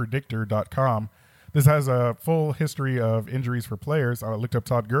 Sportsinjurypredictor.com. This has a full history of injuries for players. I looked up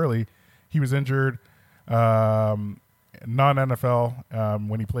Todd Gurley. He was injured non-NFL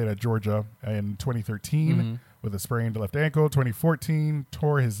when he played at Georgia in 2013 with a sprained left ankle. 2014,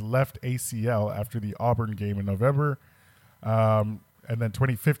 tore his left ACL after the Auburn game in November. And then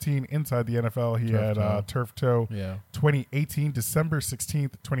 2015, inside the NFL, he had turf toe. Yeah. 2018, December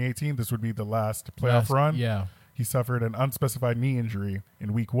 16th, 2018, this would be the last playoff run. Yeah. He suffered an unspecified knee injury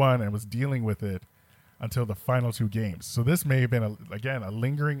in week 1 and was dealing with it until the final 2 games. So this may have been, a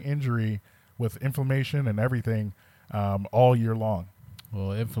lingering injury with inflammation and everything all year long.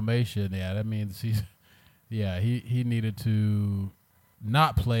 Well, inflammation, that means he needed to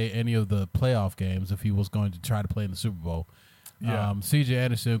not play any of the playoff games if he was going to try to play in the Super Bowl. Yeah. C.J.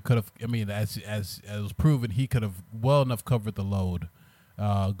 Anderson could have, as was proven, he could have well enough covered the load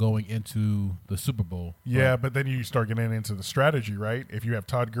going into the Super Bowl. Yeah, but then you start getting into the strategy, right? If you have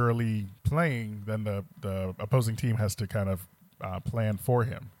Todd Gurley playing, then the opposing team has to kind of plan for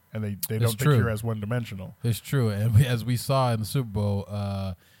him. And they don't think you're as one-dimensional. It's true. And as we saw in the Super Bowl,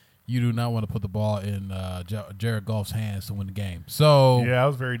 you do not want to put the ball in Jared Goff's hands to win the game. So yeah, I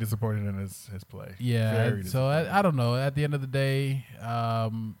was very disappointed in his play. Yeah. So I don't know. At the end of the day,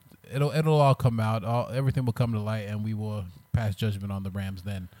 it'll all come out. Everything will come to light, and we will pass judgment on the Rams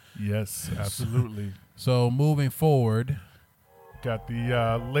then. Yes, absolutely. So moving forward, got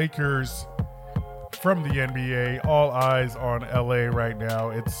the Lakers from the NBA. All eyes on LA right now.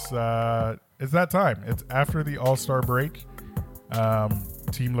 It's that time. It's after the All-Star break.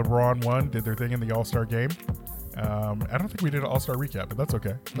 Team LeBron won, did their thing in the All-Star game. I don't think we did an All-Star recap, but that's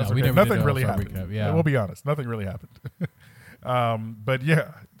okay. No, we never nothing did really All-Star happened. recap, yeah. We'll be honest, nothing really happened. But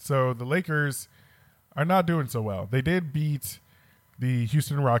yeah, so the Lakers are not doing so well. They did beat the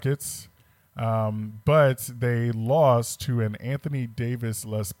Houston Rockets, but they lost to an Anthony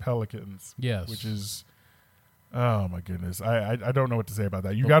Davis-less Pelicans. Yes. Which is, oh my goodness, I don't know what to say about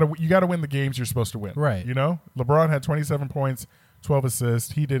that. You gotta win the games you're supposed to win. Right. You know, LeBron had 27 points, 12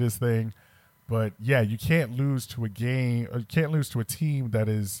 assists. He did his thing. But yeah, you can't lose to a game. You can't lose to a team that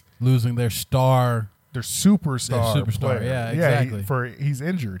is losing their star. their superstar. Their superstar, player. yeah, exactly. He's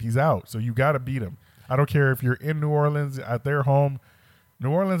injured. He's out. So you got to beat him. I don't care if you're in New Orleans at their home.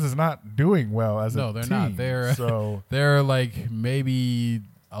 New Orleans is not doing well as a team. No, they're not. They're so they're like maybe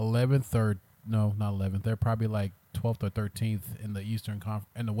 11th or no, not 11th. They're probably like 12th or 13th in the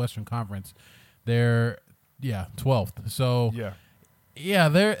in the Western Conference. They're 12th. So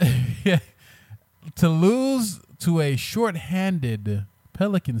they're to lose to a short-handed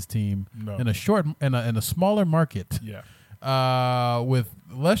Pelicans team in a smaller market. With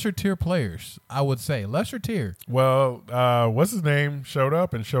lesser tier players, I would say lesser tier. Well, what's his name showed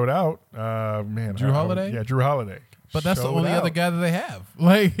up and showed out. Drew Holiday. Yeah, Drew Holiday. But that's the Showed only out. other guy that they have.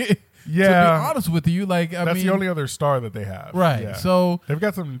 Like, to be honest with you, like that's the only other star that they have. Right. Yeah. So they've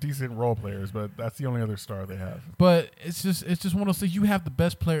got some decent role players, but that's the only other star they have. But it's just one of those things. You have the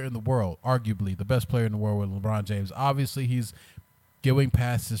best player in the world, arguably the best player in the world with LeBron James. Obviously, he's going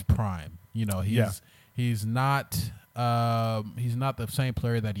past his prime. You know, he's not the same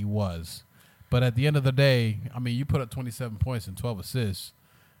player that he was. But at the end of the day, I mean, you put up 27 points and 12 assists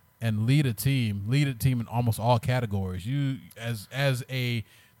and lead a team in almost all categories. You as a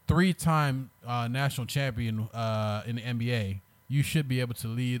 3-time national champion in the NBA, you should be able to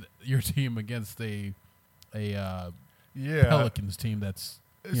lead your team against a Pelicans team that's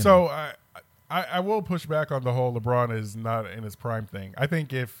so I will push back on the whole LeBron is not in his prime thing. I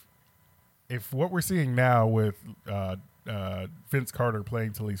think if what we're seeing now with Vince Carter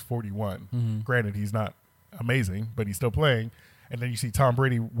playing till he's 41, granted he's not amazing, but he's still playing, and then you see Tom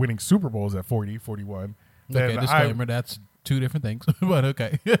Brady winning Super Bowls at 40, 41. Okay, disclaimer, that's two different things, but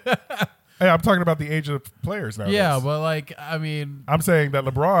okay. Hey, I'm talking about the age of players now. Yeah, but like, I mean, I'm saying that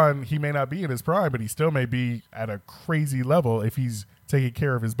LeBron, he may not be in his prime, but he still may be at a crazy level if he's taking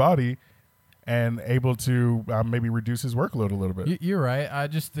care of his body and able to maybe reduce his workload a little bit. You're right. I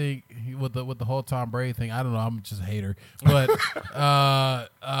just think with the whole Tom Brady thing, I don't know. I'm just a hater, but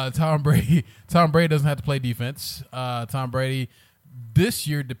Tom Brady doesn't have to play defense. Tom Brady this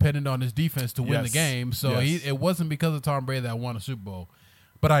year depended on his defense to win the game, so it wasn't because of Tom Brady that won a Super Bowl.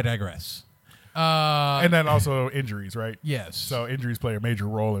 But I digress. And then also injuries, right? Yes. So injuries play a major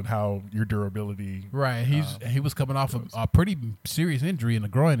role in how your durability. Right. He was coming off a pretty serious injury and a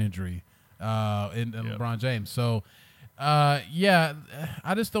groin injury. In LeBron James. So, I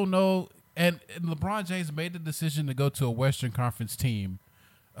just don't know. And LeBron James made the decision to go to a Western Conference team,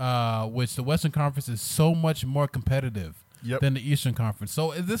 which the Western Conference is so much more competitive than the Eastern Conference.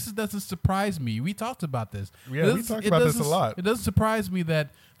 So doesn't surprise me. We talked about this. Yeah, we talked about this a lot. It doesn't surprise me that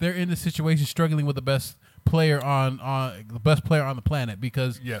they're in this situation struggling with the best player on the planet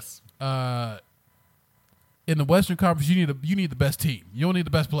because in the Western Conference you need the best team. You don't need the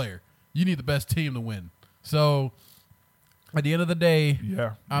best player. You need the best team to win. So, at the end of the day,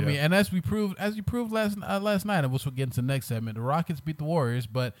 I mean, and as we proved last night, and which we'll get into the next segment, the Rockets beat the Warriors,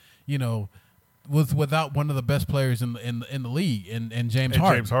 but without one of the best players in the league, and James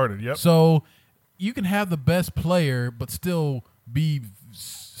Harden. James Harden, yep. So, you can have the best player, but still be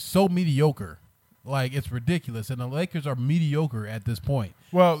so mediocre. Like, it's ridiculous, and the Lakers are mediocre at this point.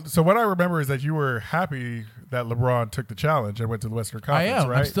 Well, so what I remember is that you were happy that LeBron took the challenge and went to the Western Conference, I am.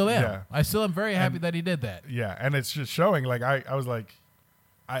 right? I still am. Yeah. I still am very happy that he did that. Yeah, and it's just showing, like, I was like,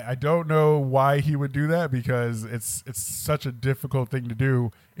 I don't know why he would do that because it's such a difficult thing to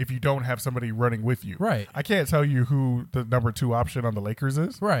do if you don't have somebody running with you. Right. I can't tell you who the number 2 option on the Lakers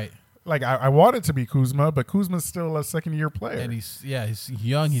is. Right. Like, I want it to be Kuzma, but Kuzma's still a second-year player. And he's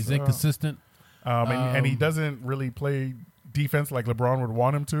young. He's inconsistent. And he doesn't really play defense like LeBron would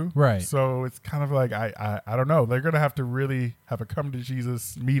want him to. Right. So it's kind of like, I don't know. They're going to have to really have a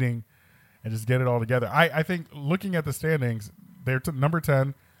come-to-Jesus meeting and just get it all together. I think looking at the standings, they're number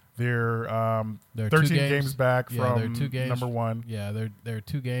 10. They're 13 games back from number 1. Yeah, they're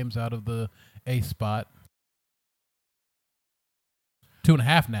 2 games out of the 8th spot.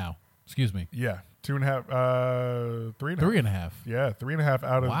 2.5 now. Excuse me. Yeah. 2.5, 3.5. 3.5. Yeah, 3.5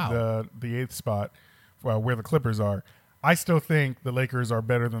 out of the 8th spot, where the Clippers are. I still think the Lakers are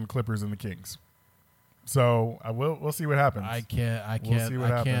better than the Clippers and the Kings. So we'll see what happens. I can't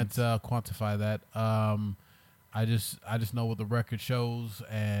quantify that. I just know what the record shows,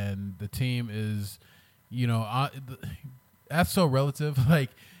 and the team is, that's so relative. Like,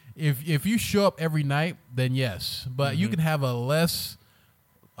 if you show up every night, then yes. But you can have a less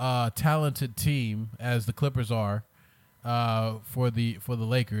talented team as the Clippers are for the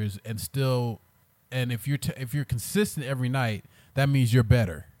Lakers, and still, and if you're consistent every night, that means you're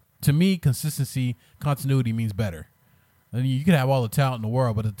better. To me, continuity means better. And you can have all the talent in the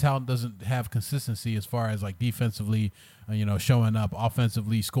world, but if the talent doesn't have consistency as far as like defensively, showing up,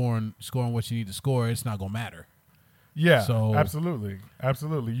 offensively, scoring what you need to score, it's not gonna matter. Yeah, So- absolutely.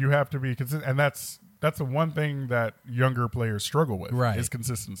 You have to be consistent, and that's the one thing that younger players struggle with. Right. Is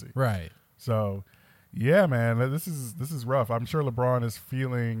consistency. Right. So, yeah, man, this is rough. I'm sure LeBron is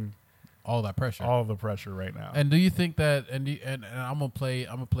feeling All that pressure. all the pressure right now. And do you think that? And I'm gonna play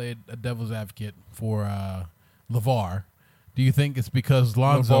a devil's advocate for LeVar. Do you think it's because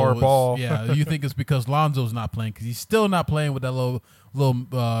Lonzo? LeVar Ball. Yeah. Do you think it's because Lonzo's not playing because he's still not playing with that little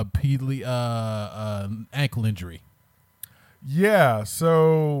peely ankle injury? Yeah,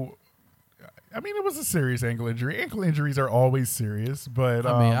 so I mean, it was a serious ankle injury. Ankle injuries are always serious, but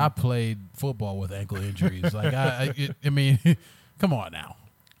I mean, I played football with ankle injuries. Like I mean, come on now.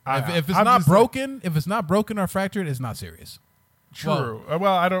 If it's I'm not just- broken or fractured, it's not serious. True.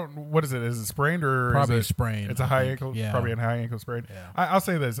 Well, I don't. What is it? Is it sprained or Probably is it, sprained, It's a I high think. ankle. Yeah. Probably a high ankle sprain. Yeah. I'll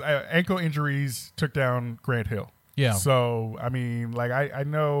say this: ankle injuries took down Grant Hill. Yeah. So I mean, like I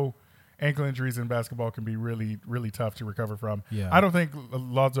know ankle injuries in basketball can be really, really tough to recover from. Yeah. I don't think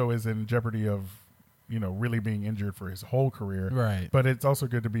Lonzo is in jeopardy of really being injured for his whole career. Right. But it's also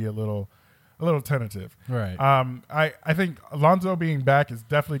good to be a little tentative. Right. I think Lonzo being back is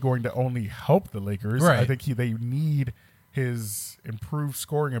definitely going to only help the Lakers. Right. I think they need his improved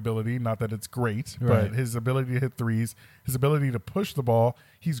scoring ability. Not that it's great, Right. but his ability to hit threes, his ability to push the ball.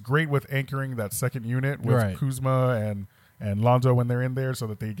 He's great with anchoring that second unit with Right. Kuzma and Lonzo when they're in there, so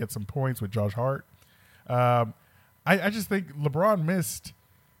that they get some points with Josh Hart. I just think LeBron missed.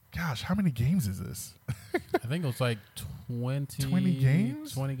 Gosh, how many games is this? I think it was like 20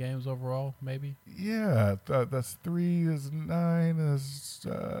 games? 20 games overall, maybe. Yeah, that's 3 is 9 is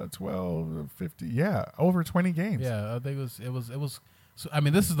 12 50. Yeah, over 20 games. Yeah, I think it was. So, I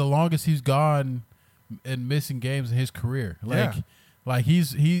mean, this is the longest he's gone in missing games in his career. Like he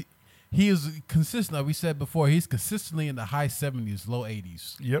is consistent. Like we said before, he's consistently in the high 70s, low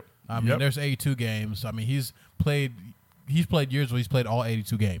 80s. Yep. I mean, there's 82 games. I mean, he's played years where he's played all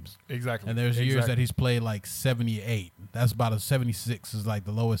 82 games. Exactly. And there's years Exactly. that he's played like 78. That's about a 76 is like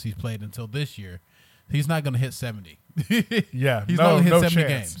the lowest he's played until this year. He's not going to hit 70. Yeah, He's not gonna hit no 70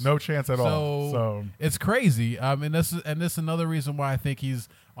 chance. games. No chance at all. So it's crazy. And this is another reason why I think he's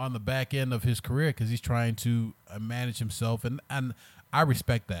on the back end of his career, because he's trying to manage himself, and I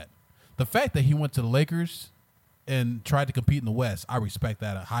respect that. The fact that he went to the Lakers and tried to compete in the West, I respect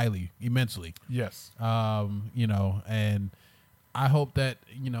that highly, immensely. yes, And I hope that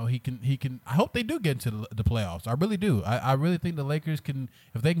he can. I hope they do get into the playoffs. I really do. I really think the Lakers can,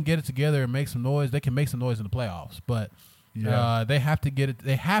 if they can get it together and make some noise, they can make some noise in the playoffs. But Yeah. they have to get it.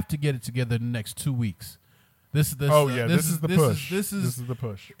 They have to get it together in the next 2 weeks. This is the push. This is the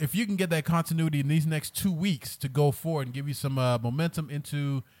push. if you can get that continuity in these next 2 weeks to go forward and give you some momentum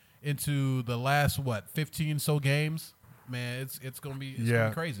into the last 15 so games, man, it's gonna be gonna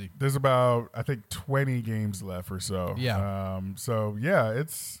be crazy. There's about, I think, 20 games left or so. Yeah. So yeah,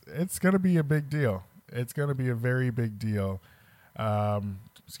 it's gonna be a big deal. It's gonna be a very big deal.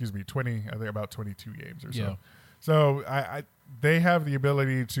 20. I think about 22 games or so. Yeah. So they have the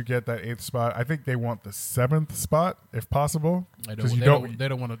ability to get that 8th spot. I think they want the 7th spot if possible. They 'Cause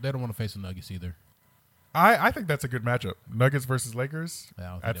don't want to face the Nuggets either. I think that's a good matchup. Nuggets versus Lakers Yeah, I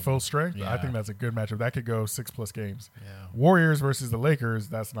don't think at they full will. strength. Yeah. I think that's a good matchup. That could go 6+ games. Yeah. Warriors versus the Lakers.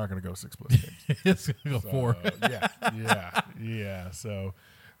 That's not going to go 6+ games. It's gonna go 4. Yeah. So,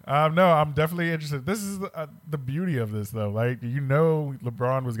 no, I'm definitely interested. This is the beauty of this, though. Like,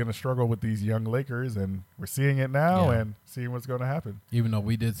 LeBron was going to struggle with these young Lakers, and we're seeing it now Yeah. and seeing what's going to happen. Even though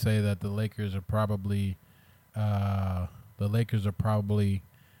we did say that the Lakers are probably a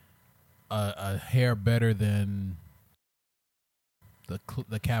hair better than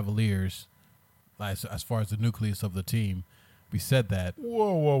the Cavaliers, as far as the nucleus of the team. We said that.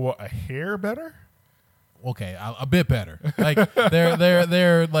 Whoa! A hair better? Okay, a bit better. Like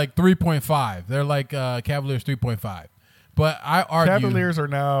they're like 3.5. They're like Cavaliers 3.5. But I argue Cavaliers are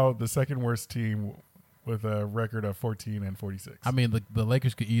now the second worst team with a record of 14-46. I mean, the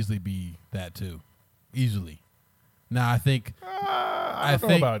Lakers could easily be that too, easily. Now I think. I don't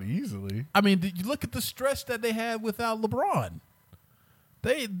know about easily. I mean, did you look at the stretch that they had without LeBron?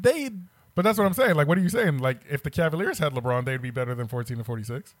 They But that's what I'm saying. Like, what are you saying? Like, if the Cavaliers had LeBron, they'd be better than 14 and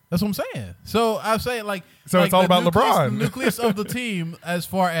 46. That's what I'm saying. So I'm saying So like it's all the about nucleus- LeBron. The nucleus of the team, as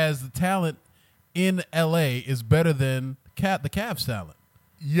far as the talent in LA, is better than the Cavs talent.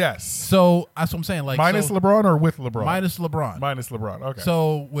 Yes. So that's what I'm saying. Like Minus so, LeBron or with LeBron? minus LeBron. Minus LeBron. Okay.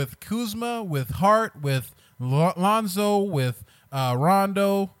 So with Kuzma, with Hart, with Lonzo, with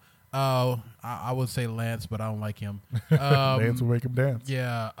Rondo, I would say Lance, but I don't like him. Lance will make him dance.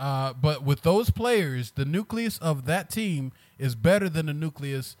 Yeah, but with those players, the nucleus of that team is better than the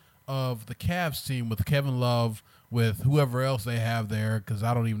nucleus of the Cavs team with Kevin Love, with whoever else they have there, because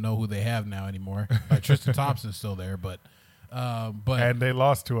I don't even know who they have now anymore. Like Tristan Thompson's still there, but And they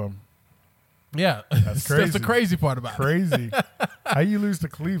lost to him. yeah, That's crazy. that's the crazy part about it. Crazy. How you lose to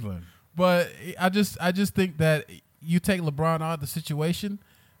Cleveland? But I just think that you take LeBron out of the situation,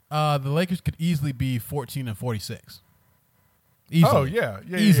 the Lakers could easily be 14 and 46. Easily. Oh, yeah.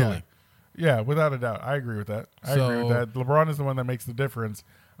 Easily. Yeah, without a doubt. I agree with that. I agree with that. LeBron is the one that makes the difference.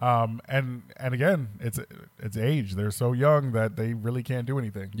 And again, it's age. They're so young that they really can't do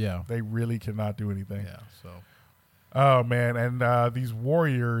anything. Yeah. They really cannot do anything. Yeah. So Oh, man. And these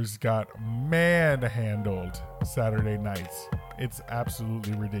Warriors got manhandled Saturday nights. It's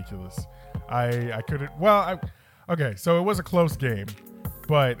absolutely ridiculous. I couldn't. Well, okay, so it was a close game.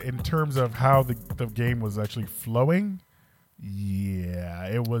 But in terms of how the game was actually flowing, yeah,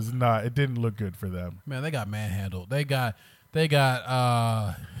 it was not. It didn't look good for them. man, they got manhandled. They got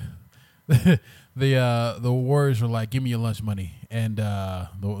the Warriors were like, "Give me your lunch money," and the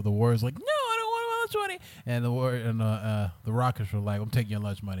Warriors like, "No, I don't want my lunch money." And the Rockets were like, "I'm taking your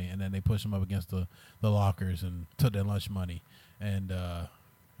lunch money," and then they pushed them up against the lockers and took their lunch money and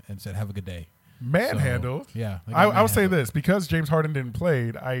said, "Have a good day." Manhandled. So, yeah, they got I would say manhandled. this because James Harden didn't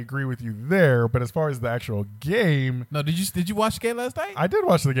play. I agree with you there. But as far as the actual game, No, did you watch the game last night? I did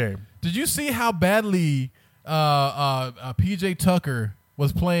watch the game. Did you see how badly PJ Tucker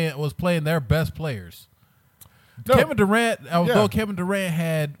was playing their best players? No. Kevin Durant, although Yeah. Kevin Durant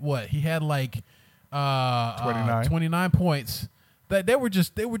had what? He had like 29. 29 points. That they were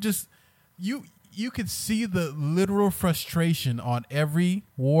just you could see the literal frustration on every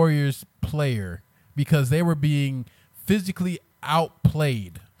Warriors player because they were being physically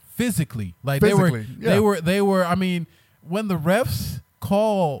outplayed. Physically. Like Physically, yeah. they were I mean, when the refs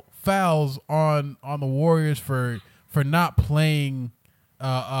call fouls on the Warriors for not playing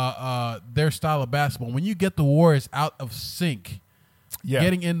their style of basketball, when you get the Warriors out of sync, Yeah.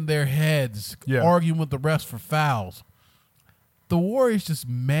 getting in their heads, Yeah. arguing with the refs for fouls, the Warriors just I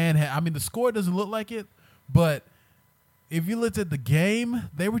mean, the score doesn't look like it, but if you looked at the game,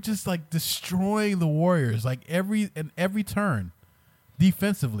 they were just like destroying the Warriors, like every turn,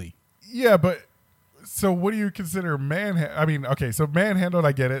 defensively. Yeah, but so what do you consider I mean, okay, so manhandled,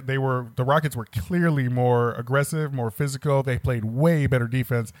 I get it. The Rockets were clearly more aggressive, more physical. They played way better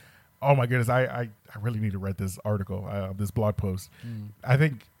defense. Oh my goodness, I really need to read this article, this blog post. I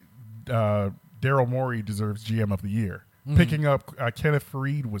think Daryl Morey deserves GM of the year. Picking up Kenneth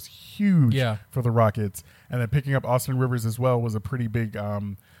Faried was huge for the Rockets, and then picking up Austin Rivers as well was a pretty big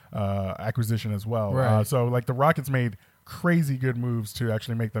acquisition as well. Right. So like the Rockets made crazy good moves to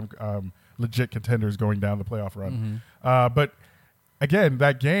actually make them legit contenders going down the playoff run. But again,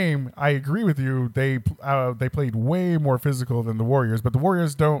 that game, I agree with you. They played way more physical than the Warriors, but the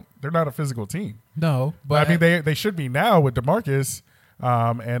Warriors they're not a physical team. No, but I mean they should be now with DeMarcus,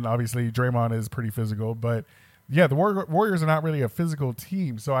 and obviously Draymond is pretty physical, but yeah, the Warriors are not really a physical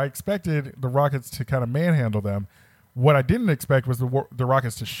team, so I expected the Rockets to kind of manhandle them. What I didn't expect was the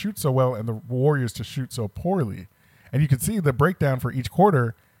Rockets to shoot so well and the Warriors to shoot so poorly. And you can see the breakdown for each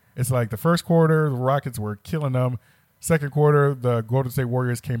quarter. It's like the first quarter, the Rockets were killing them. Second quarter, the Golden State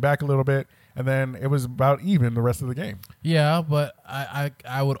Warriors came back a little bit, and then it was about even the rest of the game. yeah, but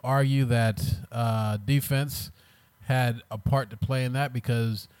I would argue that defense had a part to play in that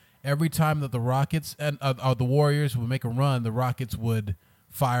because every time that the Rockets and the Warriors would make a run, the Rockets would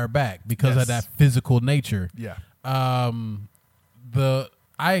fire back because Yes. of that physical nature. Yeah.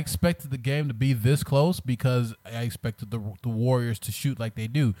 I expected the game to be this close because I expected the Warriors to shoot like they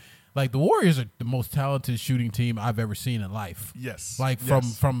do. Like the Warriors are the most talented shooting team I've ever seen in life. Yes. Like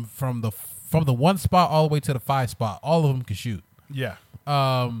Yes. from the 1 spot all the way to the 5 spot, all of them can shoot. Yeah.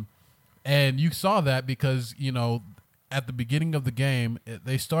 And you saw that because, you know, at the beginning of the game,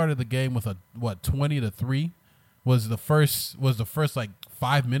 they started the game with 20-3 was the first like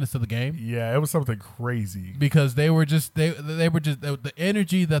 5 minutes of the game. Yeah, it was something crazy. Because they were just the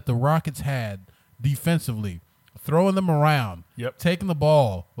energy that the Rockets had defensively, throwing them around, Yep. taking the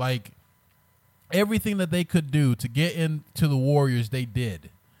ball, like everything that they could do to get into the Warriors, they did.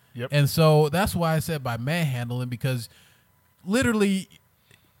 Yep. And so that's why I said by manhandling, because literally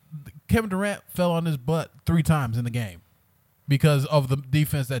Kevin Durant fell on his butt 3 times in the game because of the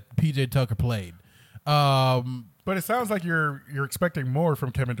defense that PJ Tucker played. But it sounds like you're expecting more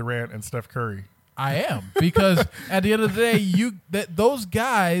from Kevin Durant and Steph Curry. I am, because at the end of the day, those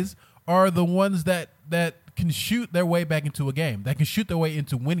guys are the ones that can shoot their way back into a game, that can shoot their way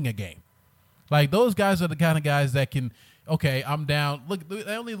into winning a game. Like, those guys are the kind of guys that can, okay, I'm down. Look,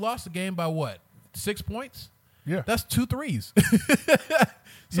 they only lost the game by what? 6 points? Yeah. That's 2 threes.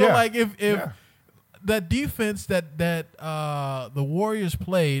 So, Yeah. like, if Yeah. that defense that the Warriors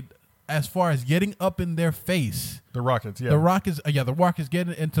played, as far as getting up in their face, The Rockets, yeah. the Rockets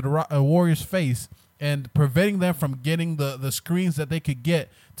getting into the Warriors' face and preventing them from getting the screens that they could get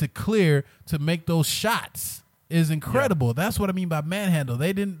to clear to make those shots is incredible. Yeah. That's what I mean by manhandle.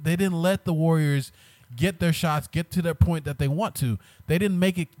 They didn't let the Warriors get their shots, get to their point that they want to. They didn't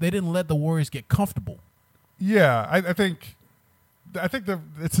let the Warriors get comfortable. Yeah, I think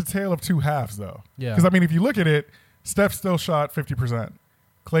it's a tale of 2 halves, though. Yeah. Because, I mean, if you look at it, Steph still shot 50%.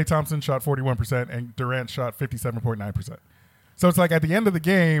 Klay Thompson shot 41%, and Durant shot 57.9%. So it's like at the end of the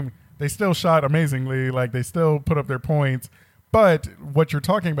game, they still shot amazingly. Like, they still put up their points. But what you're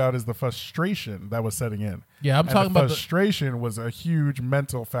talking about is the frustration that was setting in. Yeah, I'm And talking the about frustration was a huge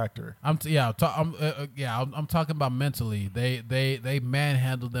mental factor. I'm talking about mentally. They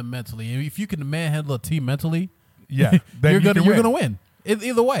manhandled them mentally. And if you can manhandle a team mentally, Yeah, then you're you gonna win.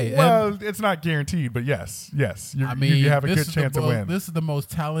 Either way. Well, it's not guaranteed, but yes. You have a good chance to win. This is the most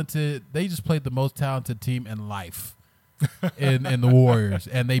talented. They just played the most talented team in life, in the Warriors,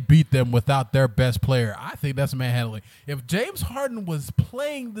 and they beat them without their best player. I think that's manhandling. If James Harden was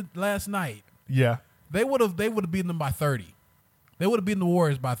playing last night, Yeah, they would have beaten them by 30. They would have beaten the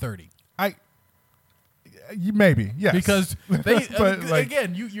Warriors by 30. maybe yes, Because they But, like-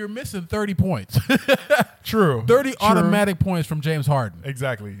 again, you're missing 30 points, true, 30 true. automatic points from James Harden.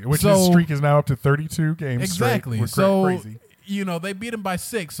 Exactly, which So- his streak is now up to 32 games. Exactly. Straight. So Crazy. they beat him by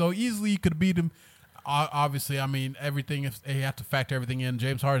 6. So easily you could beat him. Obviously, I mean everything. If you have to factor everything in,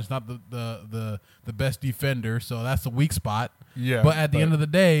 James Harden's not the best defender, so that's a weak spot. Yeah, But at the but- end of the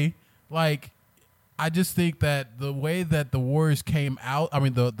day, like, I just think that the way that the Warriors came out, I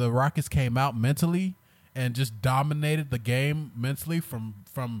mean the Rockets came out mentally and just dominated the game mentally from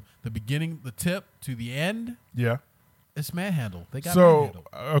the beginning, the tip to the end. Yeah. It's manhandle. They got So manhandled.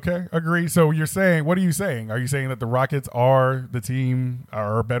 okay, agree. So what are you saying? Are you saying that the Rockets are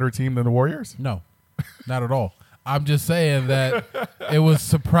a better team than the Warriors? No, not at all. I'm just saying that it was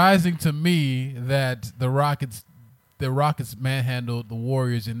surprising to me that the Rockets manhandled the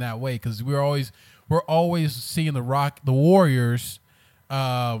Warriors in that way, because we're always seeing the Warriors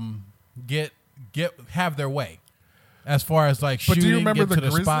have their way as far as like But shooting, do you remember get the to the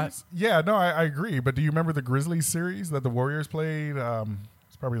Grizzlies? spot. Yeah, no, I agree. But do you remember the Grizzlies series that the Warriors played?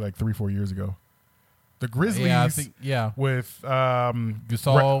 It's probably like 3-4 years ago. The Grizzlies, Yeah, I think with Gasol,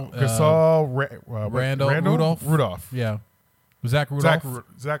 Randall, Rudolph. Yeah, Zach Rudolph.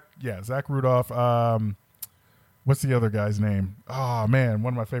 Zach Rudolph. What's the other guy's name? Oh man,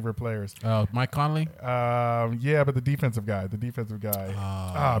 one of my favorite players. Mike Conley. Yeah, but the defensive guy.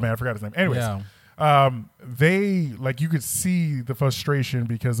 Oh man, I forgot his name. Anyways, Yeah. they, like, you could see the frustration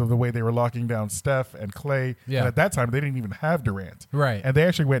because of the way they were locking down Steph and Klay. Yeah. And at that time, they didn't even have Durant. Right. And they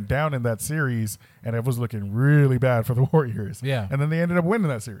actually went down in that series, and it was looking really bad for the Warriors. Yeah. And then they ended up winning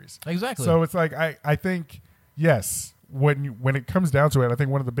that series. Exactly. So it's like, I think, yes, when it comes down to it, I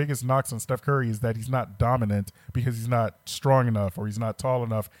think one of the biggest knocks on Steph Curry is that he's not dominant because he's not strong enough or he's not tall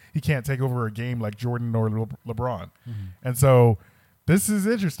enough. He can't take over a game like Jordan or LeBron. Mm-hmm. And so this is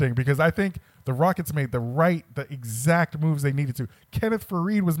interesting because I think the Rockets made the exact moves they needed to. Kenneth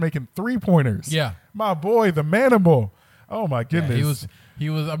Faried was making 3-pointers. Yeah. My boy, the Manimal. Oh my Yeah, goodness. he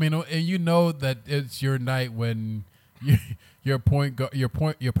was. I mean, and you know that it's your night when your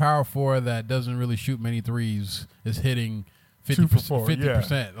power forward that doesn't really shoot many threes is hitting 2 for 4,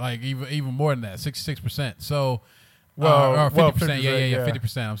 50%, like even more than that, 66%. So, Well, or 50%, well, 50%, yeah, 50%.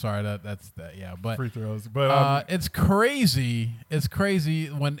 50%. I'm sorry, that's that, yeah. But Free throws. But it's crazy. It's crazy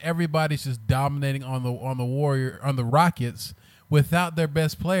when everybody's just dominating on the Rockets without their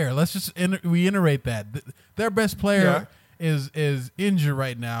best player. Let's just reiterate that their best player is injured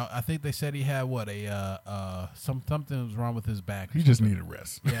right now. I think they said he had something was wrong with his back. he just needed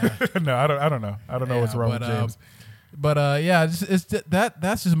rest. Yeah. No, I don't know. I don't know what's wrong with James.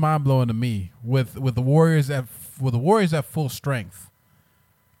 That's just mind blowing to me with the Warriors at full strength,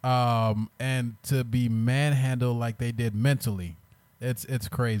 and to be manhandled like they did mentally, it's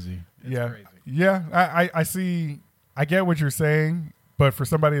crazy. It's crazy. Yeah, I see. I get what you're saying, But for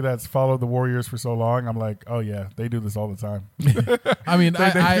somebody that's followed the Warriors for so long, I'm like, oh yeah, they do this all the time. I mean,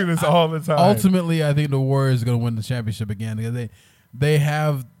 they do this all the time. Ultimately, I think the Warriors are going to win the championship again because they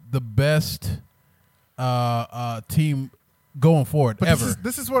have the best team going forward But ever.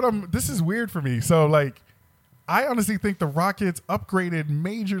 this is weird for me. So like, I honestly think the Rockets upgraded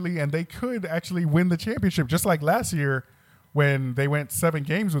majorly, and they could actually win the championship, just like last year when they went 7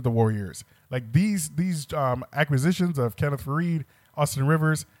 games with the Warriors. Like these acquisitions of Kenneth Faried, Austin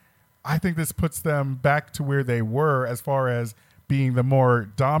Rivers, I think this puts them back to where they were as far as being the more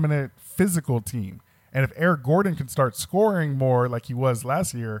dominant physical team. And if Eric Gordon can start scoring more like he was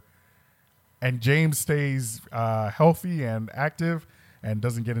last year, and James stays healthy and active and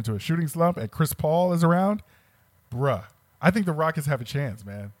doesn't get into a shooting slump, and Chris Paul is around, bruh, I think the Rockets have a chance,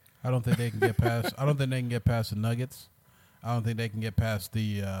 man. I don't think they can get past. I don't think they can get past the Nuggets. I don't think they can get past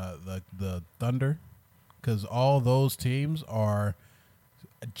the Thunder, because all those teams are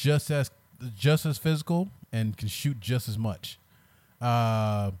just as physical and can shoot just as much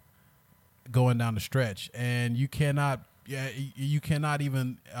going down the stretch. And you cannot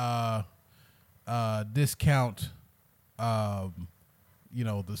even discount the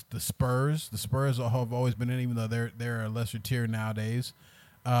Spurs. The Spurs have always been in, even though they're a lesser tier nowadays.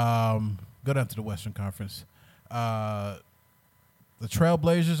 Go down to the Western Conference. The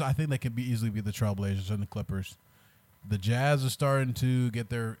Trailblazers, I think they could easily be the Trailblazers and the Clippers. The Jazz are starting to get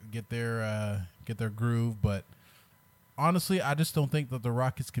their groove, but honestly, I just don't think that the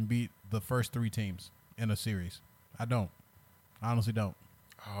Rockets can beat the first 3 teams in a series. I don't. I honestly don't.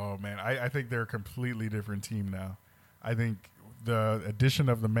 Oh, man, I think they're a completely different team now. I think the addition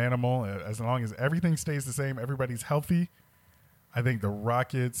of the Manimal, as long as everything stays the same, everybody's healthy, I think the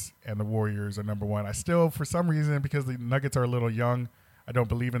Rockets and the Warriors are number 1. I still, for some reason, because the Nuggets are a little young, I don't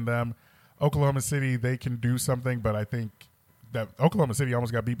believe in them. Oklahoma City, they can do something, but I think that Oklahoma City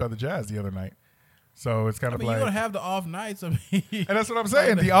almost got beat by the Jazz the other night. So it's kind of like, you're gonna have the off nights. I mean, and that's what I'm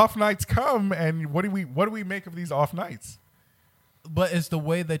saying. The off nights come, and what do we make of these off nights? But it's the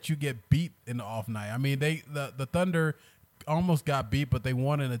way that you get beat in the off night. I mean, the Thunder almost got beat, but they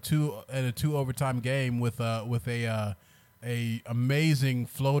won in a two overtime game with a amazing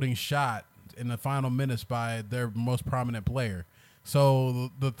floating shot in the final minutes by their most prominent player.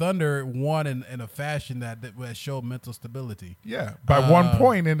 So the Thunder won in a fashion that showed mental stability. Yeah, by 1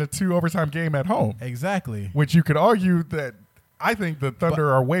 point in a 2 overtime game at home. Exactly. Which you could argue that I think the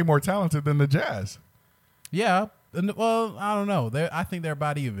Thunder are way more talented than the Jazz. Yeah. Well, I don't know. I think they're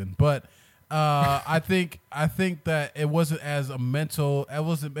about even, but I think that it wasn't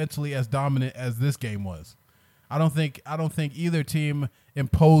mentally as dominant as this game was. I don't think either team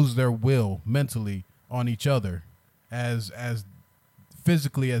imposed their will mentally on each other as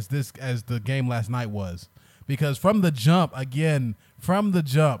physically as the game last night was, because from the time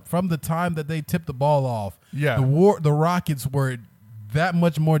that they tipped the ball off, the Rockets were that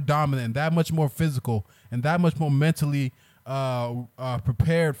much more dominant and that much more physical and that much more mentally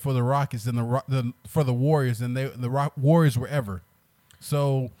prepared for the Rockets than for the Warriors than the Warriors were ever.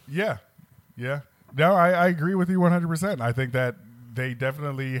 So yeah. No, I agree with you 100%. I think that they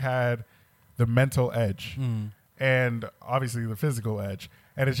definitely had the mental edge and obviously the physical edge.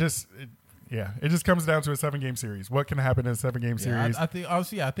 And it just comes down to a 7-game series. What can happen in a 7-game series? I think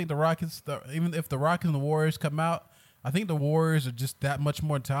the Rockets, even if the Rockets and the Warriors come out, I think the Warriors are just that much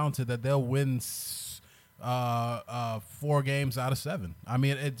more talented that they'll win 4 games out of 7. I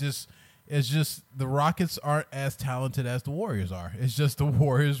mean, it's just the Rockets aren't as talented as the Warriors are. It's just the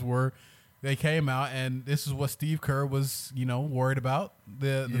Warriors they came out, and this is what Steve Kerr was, worried about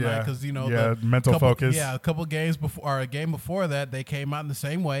the night, because mental focus. Yeah, a couple games before, or a game before that, they came out in the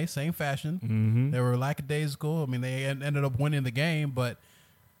same way, same fashion. Mm-hmm. They were lackadaisical. I mean, they ended up winning the game, but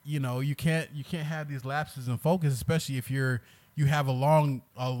you can't have these lapses in focus, especially if you have a long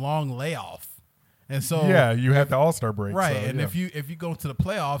layoff. And so you had the All-Star break, right? So, and if you go to the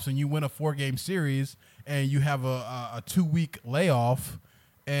playoffs and you win a 4-game series and you have a 2-week layoff.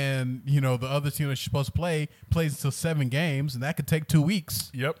 And, the other team that's supposed to plays until 7 games, and that could take 2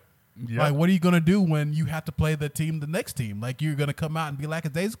 weeks. Yep. Like, what are you going to do when you have to play the next team? Like, you're going to come out and be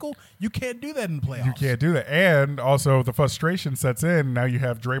lackadaisical? You can't do that in the playoffs. You can't do that. And also the frustration sets in. Now you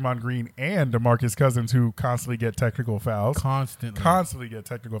have Draymond Green and DeMarcus Cousins who constantly get technical fouls. Constantly get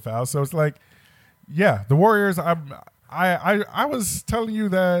technical fouls. So it's like, the Warriors, I was telling you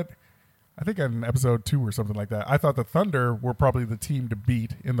that, I think in episode 2 or something like that, I thought the Thunder were probably the team to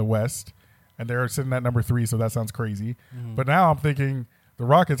beat in the West, and they're sitting at number 3, so that sounds crazy. Mm-hmm. But now I'm thinking the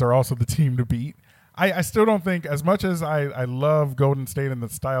Rockets are also the team to beat. I still don't think, as much as I love Golden State and the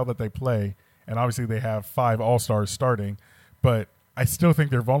style that they play, and obviously they have 5 All-Stars starting, but I still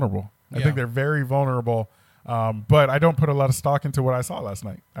think they're vulnerable. I Yeah. think they're very vulnerable. But I don't put a lot of stock into what I saw last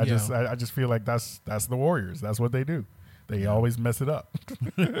night. I Yeah. just feel like that's the Warriors. That's what they do. They always mess it up.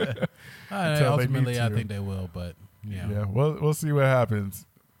 Until they Ultimately, need I to. think they will, but Yeah, we'll see what happens.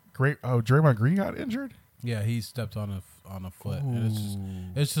 Great. Oh, Draymond Green got injured. yeah, he stepped on a foot.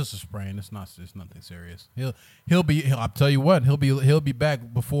 And it's just a sprain. It's nothing serious. I'll tell you what, he'll be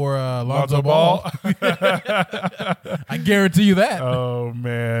back before Lonzo Ball. I guarantee you that. Oh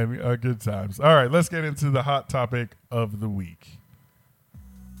man, good times. All right, let's get into the hot topic of the week.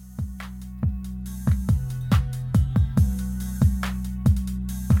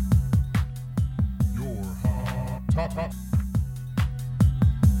 Your hot topic.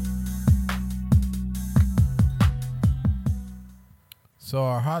 So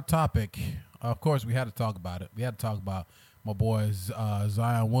our hot topic, of course, we had to talk about it. We had to talk about my boy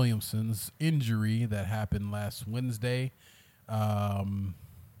Zion Williamson's injury that happened last Wednesday. They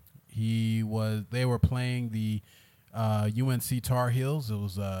were playing the UNC Tar Heels. It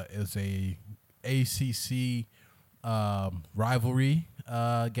was a ACC rivalry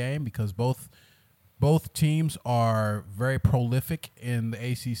game because both teams are very prolific in the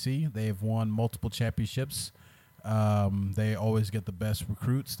ACC. They've won multiple championships. They always get the best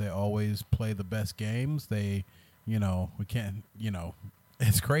recruits. They always play the best games. It's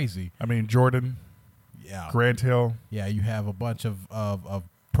crazy. I mean, Jordan, Yeah. Grant Hill. Yeah, you have a bunch of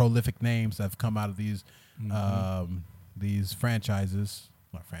prolific names that have come out of these franchises.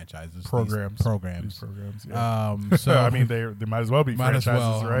 Not franchises. These Programs. These programs. Yeah. So I mean, they might as well be might as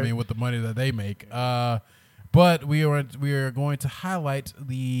franchises, well. right? I mean, with the money that they make. But we are going to highlight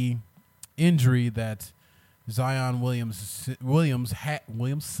the injury that Zion Williamson, right?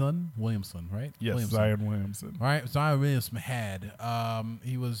 yes, Williamson. Zion Williamson. All right, Zion Williamson had.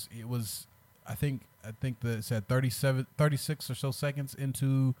 It was. I think that it said 36 or so seconds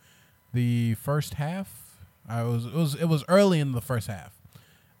into the first half. It was early in the first half.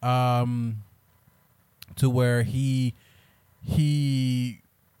 To where he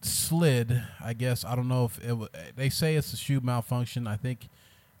slid. I guess I don't know if they say it's a shoe malfunction. I think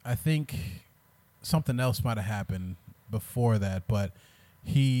something else might have happened before that, but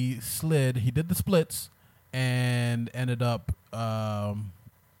he slid. He did the splits and ended up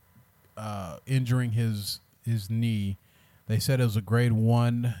injuring his knee. They said it was a grade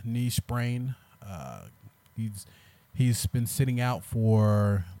 1 knee sprain. He's been sitting out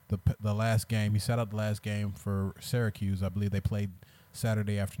for the last game. He sat out the last game for Syracuse. I believe they played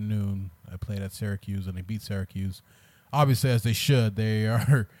Saturday afternoon. I played at Syracuse and they beat Syracuse. Obviously, as they should.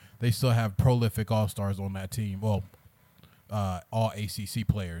 They still have prolific all-stars on that team. Well, all ACC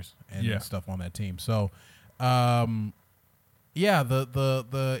players and stuff on that team. So, the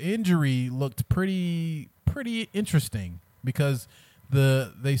injury looked pretty interesting because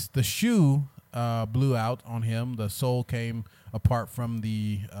the shoe blew out on him. The sole came apart from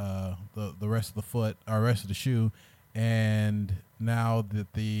the rest of the foot or rest of the shoe, and now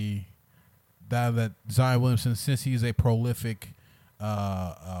that Zion Williamson, since he's a prolific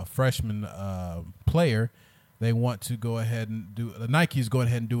freshman player, they want to go ahead and Nike's going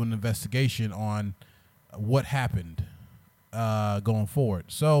ahead and do an investigation on what happened going forward.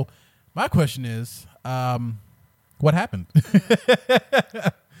 So my question is, what happened?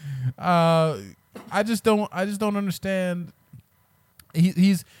 I just don't understand.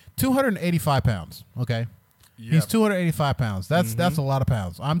 He's 285 pounds. Okay. Yeah. He's 285 pounds. That's a lot of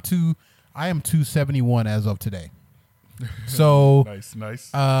pounds. I am 271 as of today. So nice.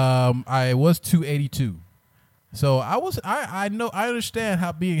 I was 282. So I understand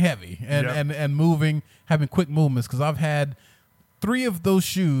how being heavy and moving, having quick movements, because I've had 3 of those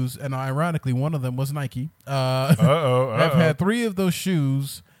shoes, and ironically one of them was Nike. I've had 3 of those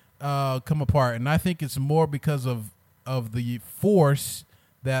shoes come apart, and I think it's more because of the force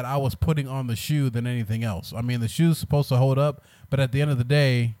that I was putting on the shoe than anything else. I mean, the shoe's supposed to hold up, but at the end of the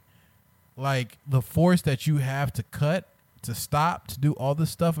day, like the force that you have to cut, to stop, to do all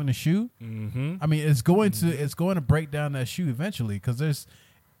this stuff in the shoe, I mean, it's going to break down that shoe eventually, because it's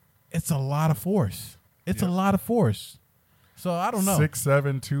a lot of force. It's a lot of force. So I don't know.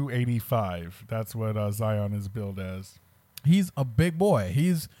 6'7", 285. That's what Zion is billed as. He's a big boy.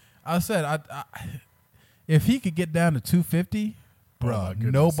 If he could get down to 250, bro,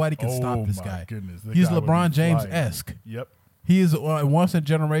 nobody can stop this guy. Goodness. He's LeBron James-esque. Yep. He is a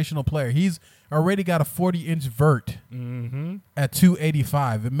once-in-a-generational player. He's already got a 40-inch vert at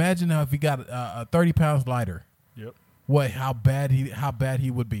 285. Imagine now if he got 30 pounds lighter. Yep. How bad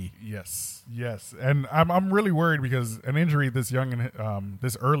he would be. Yes, and I'm really worried because an injury this young and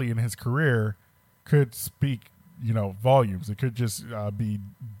this early in his career could speak volumes. It could just be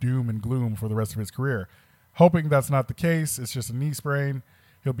doom and gloom for the rest of his career. Hoping that's not the case. It's just a knee sprain.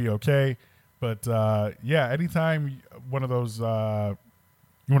 He'll be okay. But anytime one of those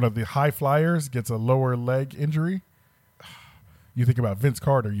one of the high flyers gets a lower leg injury, you think about Vince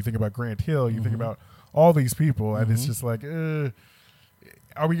Carter, you think about Grant Hill, you think about all these people, and it's just like, are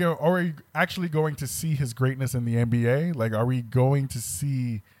we actually going to see his greatness in the NBA? Like, are we going to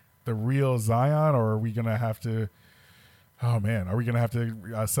see the real Zion, or are we going to have to? Oh man, are we going to have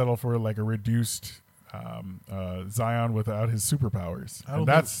to settle for like a reduced Zion without his superpowers? And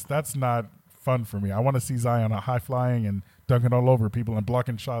that's not fun for me. I want to see Zion high flying and dunking all over people and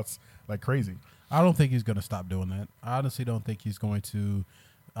blocking shots like crazy. I don't think he's going to stop doing that. I honestly don't think he's going to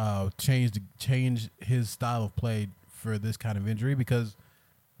change his style of play for this kind of injury, because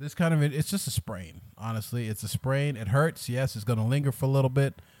this kind of it's just a sprain. Honestly, it's a sprain. It hurts. Yes, it's going to linger for a little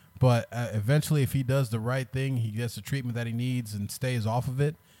bit, but eventually, if he does the right thing, he gets the treatment that he needs and stays off of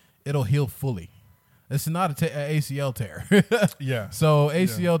it, it'll heal fully. It's not an ACL tear. Yeah. So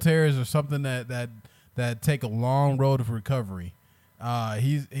ACL tears are something that take a long road of recovery.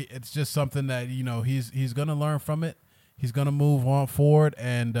 It's just something that he's going to learn from it. He's going to move on forward,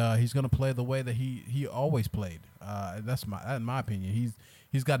 and he's going to play the way that he always played. That's in my opinion.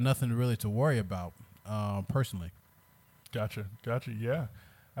 He's got nothing really to worry about personally. Gotcha. Yeah,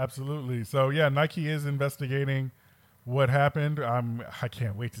 absolutely. So yeah, Nike is investigating what happened. I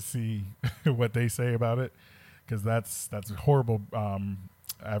can't wait to see what they say about it, because that's horrible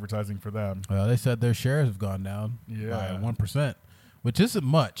advertising for them. Well, they said their shares have gone down by 1%, which isn't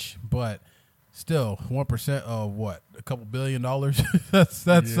much, but still 1% of what, a couple $1 billion.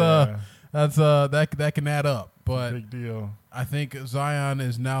 that can add up. But big deal. I think Zion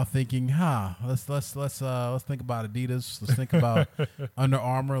is now thinking, let's think about Adidas. Let's think about Under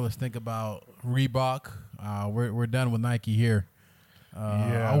Armour. Let's think about Reebok. We're done with Nike here.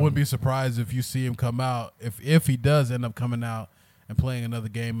 I wouldn't be surprised if you see him come out, if he does end up coming out and playing another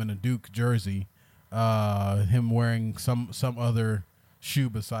game in a Duke jersey, him wearing some other shoe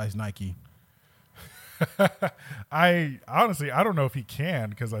besides Nike. I don't know if he can,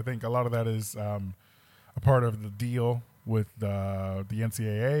 because I think a lot of that is a part of the deal with the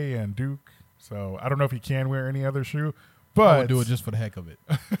NCAA and Duke. So I don't know if he can wear any other shoe, but I would do it just for the heck of it.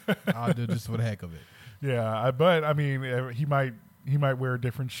 I'll do it just for the heck of it. Yeah, but I mean, he might wear a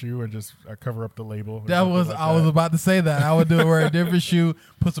different shoe and just cover up the label. I was about to say that. I would wear a different shoe,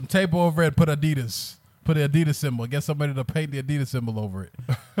 put some tape over it, put the Adidas symbol. Get somebody to paint the Adidas symbol over it.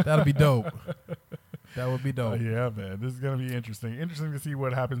 That'd be dope. That would be dope. Yeah, man. This is going to be interesting. Interesting to see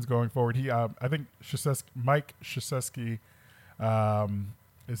what happens going forward. I think Mike Krzyzewski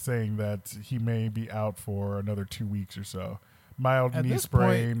is saying that he may be out for another 2 weeks or so. Mild knee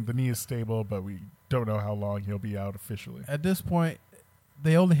sprain. The knee is stable, but we don't know how long he'll be out officially. At this point,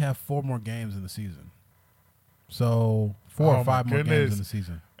 they only have 4 more games in the season. So 4 or 5 more games in the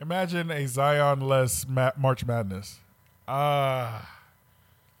season. Imagine a Zion-less March Madness.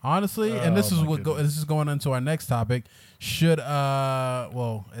 Honestly, and this is going into our next topic. Should it's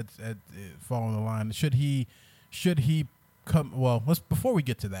following the line. Should he come? Well, before we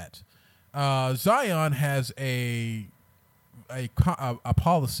get to that, Zion has a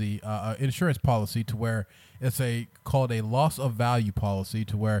policy, insurance policy, to where it's called a loss of value policy,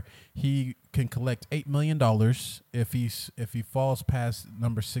 to where he can collect $8 million if he falls past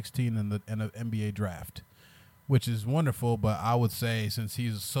number 16 in the NBA draft, which is wonderful. But I would say, since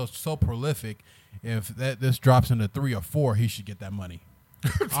he's so prolific, if this drops into 3 or 4, he should get that money.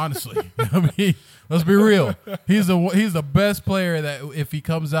 Honestly, I mean, let's be real. He's the best player that, if he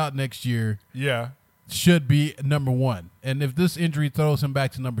comes out next year, should be number 1. And if this injury throws him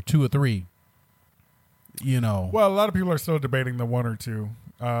back to number 2 or 3, well, a lot of people are still debating the 1 or 2.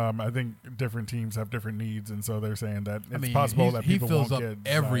 I think different teams have different needs, and so they're saying that it's possible that people won't get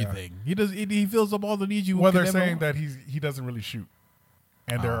everything. He fills up all the needs you. Well, they're saying that he doesn't really shoot,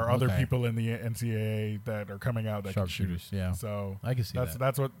 and there are other people in the NCAA that are coming out that can shoot. Shooters, yeah. So I can see that.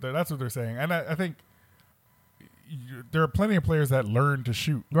 That's what they're saying, and I think there are plenty of players that learn to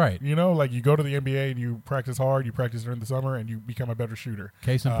shoot. Right. Like you go to the NBA and you practice hard, you practice during the summer, and you become a better shooter.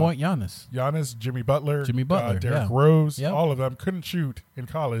 Case in point, Giannis, Jimmy Butler, Derrick Rose, all of them couldn't shoot in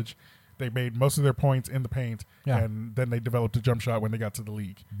college. They made most of their points in the paint, and then they developed a jump shot when they got to the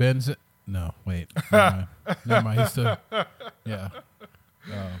league. No, wait. Never mind. He's still, yeah.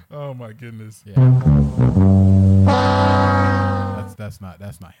 Oh my goodness. Yeah. That's not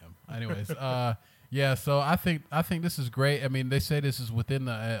him. Anyways, yeah, so I think this is great. I mean, they say this is within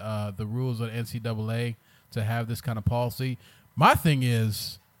the rules of NCAA to have this kind of policy. My thing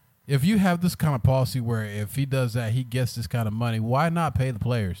is if you have this kind of policy where if he does that, he gets this kind of money, why not pay the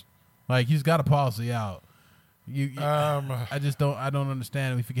players? Like, he's got a policy out. I just don't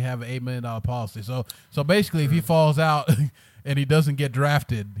understand if you can have an $8 million policy. So basically, if he falls out and he doesn't get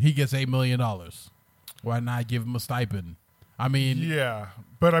drafted, he gets $8 million. Why not give him a stipend? I mean, yeah,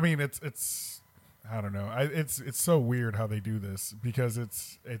 but I mean, it's I don't know. It's so weird how they do this because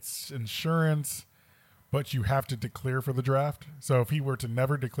it's insurance, but you have to declare for the draft. So if he were to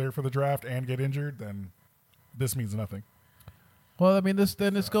never declare for the draft and get injured, then this means nothing. well, I mean, this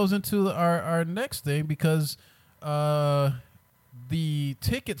goes into our next thing because the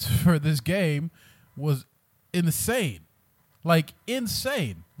tickets for this game was insane, like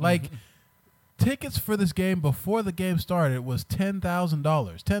insane, like. Tickets for this game before the game started was $10,000,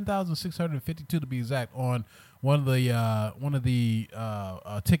 $10,652 to be exact, on one of the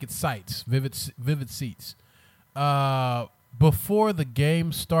ticket sites, Vivid Seats. Before the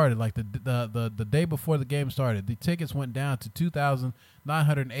game started, like the day before the game started, the tickets went down to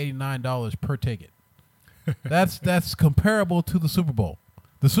 $2,989 per ticket. That's comparable to the Super Bowl.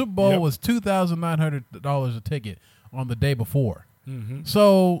 The Super Bowl was $2,900 a ticket on the day before. Mm-hmm.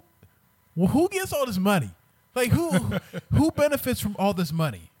 So. Well, who gets all this money? Like, who benefits from all this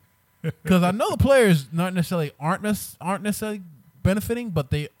money? Because I know the players aren't necessarily benefiting, but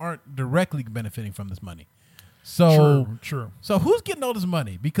they aren't directly benefiting from this money. So True. So who's getting all this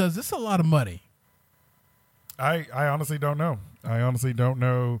money? Because it's a lot of money. I honestly don't know. I know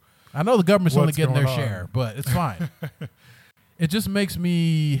the government's only what's getting their going on. share, but it's fine. It just makes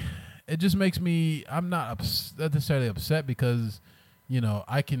me. I'm not necessarily upset because. You know,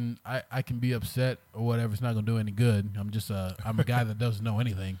 I can be upset or whatever. It's not going to do any good. I'm a guy that doesn't know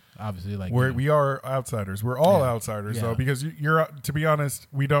anything. Obviously, like we are outsiders. We're all outsiders, Yeah. though, because you're. To be honest,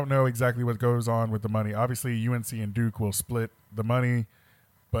 we don't know exactly what goes on with the money. Obviously, UNC and Duke will split the money,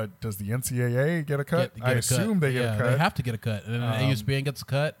 but does the NCAA get a cut? I assume they get a cut. They have to get a cut, and then ESPN gets a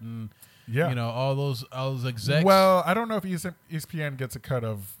cut, and Yeah. all those execs. Well, I don't know if ESPN gets a cut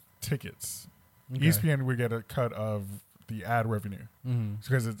of tickets. Okay. ESPN would get a cut of the ad revenue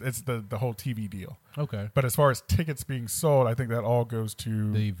because it's the whole TV deal. Okay. But as far as tickets being sold, I think that all goes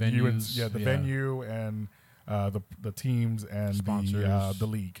to The venues, venue and the teams and Sponsors. the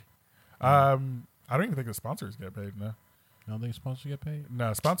league. I don't even think the sponsors get paid. No, I don't think sponsors get paid.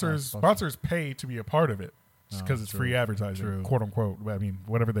 no, sponsors pay to be a part of it because it's true. free advertising, True. quote unquote. I mean,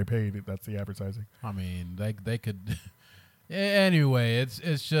 whatever they paid, that's the advertising. I mean, they could. Anyway,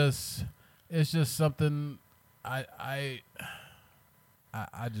 it's just something. I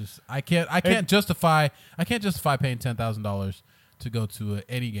can't justify paying $10,000 to go to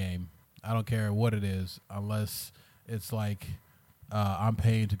any game. I don't care what it is, unless it's like I'm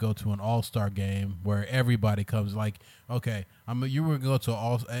paying to go to an All-Star game where everybody comes. Like, okay, you were going to go to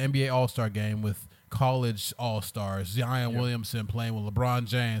an NBA All-Star game with college All-Stars, Zion Williamson playing with LeBron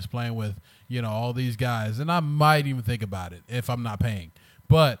James, playing with all these guys, and I might even think about it if I'm not paying.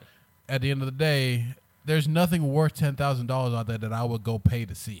 But at the end of the day, there's nothing worth $10,000 out there that I would go pay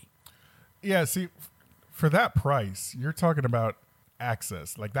to see. Yeah, see, for that price, you're talking about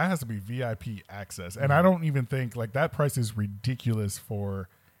access. Like, that has to be VIP access. And I don't even think, like, that price is ridiculous for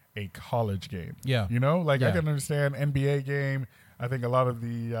a college game. Yeah. I Yeah. can understand NBA game. I think a lot of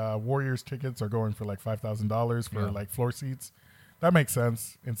the Warriors tickets are going for, like, $5,000 for, like, floor seats. That makes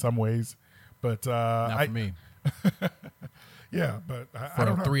sense in some ways. But Not for me. Yeah, but For I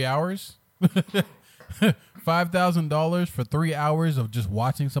don't know. 3 hours? $5,000 for 3 hours of just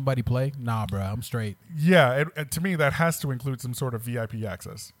watching somebody play? Nah, bro, I'm straight. Yeah, to me that has to include some sort of VIP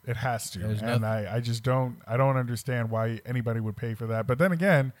access. It has to, There's and nothing- I just don't understand why anybody would pay for that. But then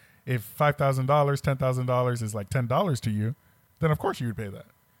again, if $5,000, $10,000 is like $10 to you, then of course you would pay that.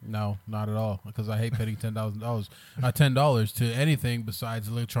 No, not at all, because I hate paying $10 to anything besides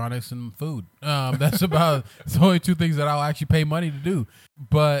electronics and food. That's about the only two things that I'll actually pay money to do.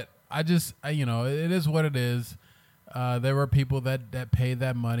 But it is what it is. There were people that pay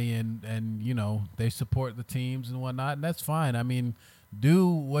that money and they support the teams and whatnot, and that's fine. I mean, do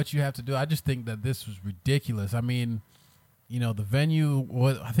what you have to do. I just think that this was ridiculous. I mean, the venue.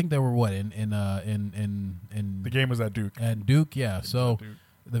 I think they were in The game was at Duke. at Duke, yeah. So Duke.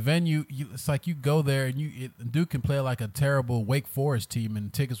 the venue, it's like you go there and Duke can play like a terrible Wake Forest team,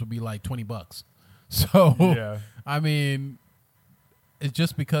 and tickets would be like $20. So Yeah. I mean, it's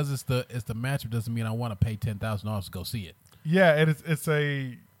just because it's the matchup doesn't mean I want to pay $10,000 to go see it. Yeah, and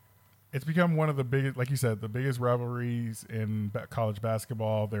it's become one of the biggest, like you said, the biggest rivalries in college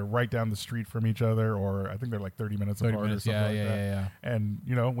basketball. They're right down the street from each other, or I think they're like 30 minutes 30 apart minutes, or something yeah. And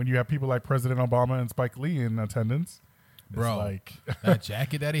when you have people like President Obama and Spike Lee in attendance, Bro, like that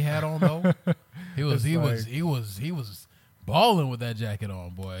jacket that he had on though, he was balling with that jacket on,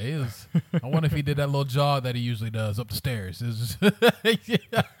 boy. He was, I wonder if he did that little jog that he usually does up the stairs. It was just,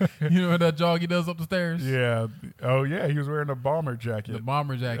 you know that jog he does up the stairs? yeah. Oh yeah, he was wearing a bomber jacket. The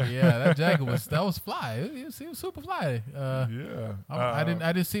bomber jacket, yeah, that jacket was fly. He was super fly. Yeah. I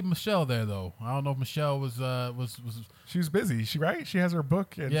didn't see Michelle there though. I don't know if Michelle was She was busy. She had her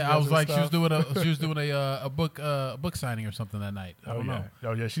book. And yeah, she I has was her like stuff. she was doing a book signing or something that night. I don't know.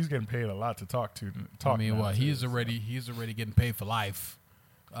 Oh yeah, she's getting paid a lot to talk. I mean, now, what too, he's so. already getting paid for life,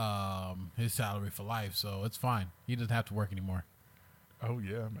 his salary for life, so it's fine. He doesn't have to work anymore. Oh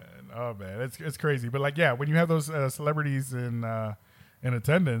yeah, man. Oh man, it's crazy. But like, yeah, when you have those celebrities in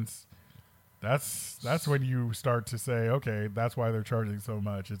attendance, that's when you start to say, okay, that's why they're charging so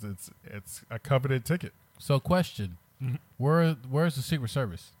much. It's a coveted ticket. So, question: where's the Secret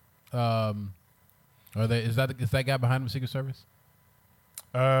Service? Is that guy behind the Secret Service?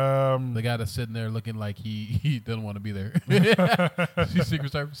 The guy that's sitting there looking like he doesn't want to be there. He's Secret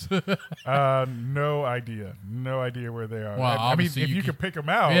Service. No idea where they are. Well, I mean, if obviously you you can pick them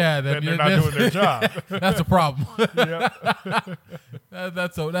out, Yeah, then then they're not doing their job. That's a problem. Yep.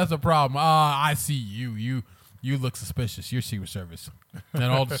 That's a problem. I see you. You look suspicious. You're Secret Service, and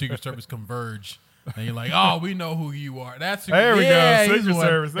all the Secret Service converge, and you're like, oh, we know who you are. That's There we yeah, go. he's Secret one.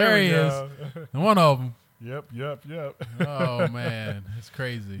 Service. There we he go. is. One of them. Yep. Oh man, it's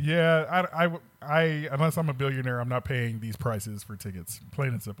crazy. Yeah, I unless I'm a billionaire, I'm not paying these prices for tickets. Plain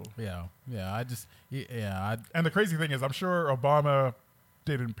and simple. Yeah. And the crazy thing is, I'm sure Obama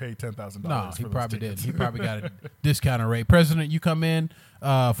didn't pay $10,000. No, he for those probably tickets. did. He probably got a discounted rate. President, you come in,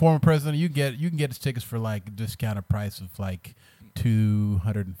 former president, you can get his tickets for like a discounted price of like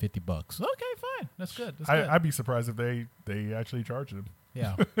 $250. Okay, fine. That's good. That's good. I'd be surprised if they actually charged him.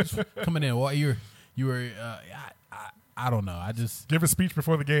 Yeah, just coming in. Well, you were. I don't know. I just Give a speech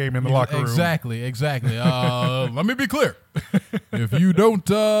before the game in the locker room. Exactly. Let me be clear. If you don't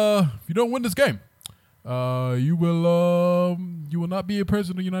win this game, you will not be a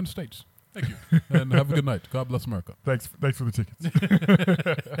president of the United States. Thank you, and have a good night. God bless America. Thanks for the tickets.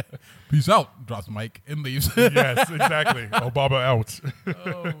 Peace out. Drops the mic and leaves. Yes, exactly. Obama out.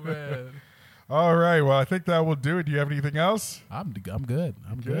 Oh man. All right. Well, I think that will do it. Do you have anything else? I'm good.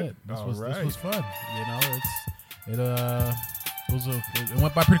 Good. This All was right. fun. You know, it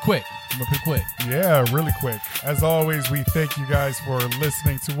went by pretty quick. Yeah, really quick. As always, we thank you guys for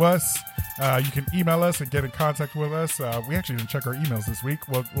listening to us. You can email us and get in contact with us. We actually didn't check our emails this week.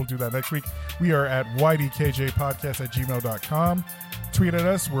 We'll do that next week. We are at ydkjpodcast@gmail.com. Tweet at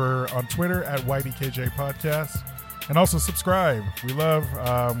us. We're on Twitter at ydkjpodcast. And also subscribe. We love,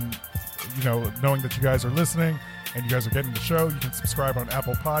 knowing that you guys are listening and you guys are getting the show. You can subscribe on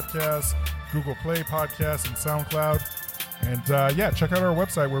Apple Podcasts, Google Play Podcasts, and SoundCloud. And check out our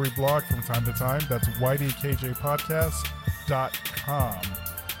website where we blog from time to time. That's ydkjpodcast.com.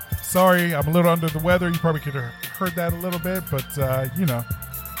 Sorry, I'm a little under the weather. You probably could have heard that a little bit, but,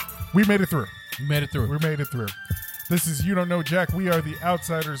 we made it through. We made it through. This is You Don't Know Jack. We are the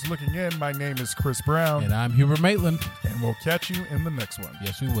Outsiders Looking In. My name is Chris Brown. And I'm Hubert Maitland. And we'll catch you in the next one.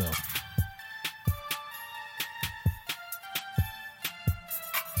 Yes, we will.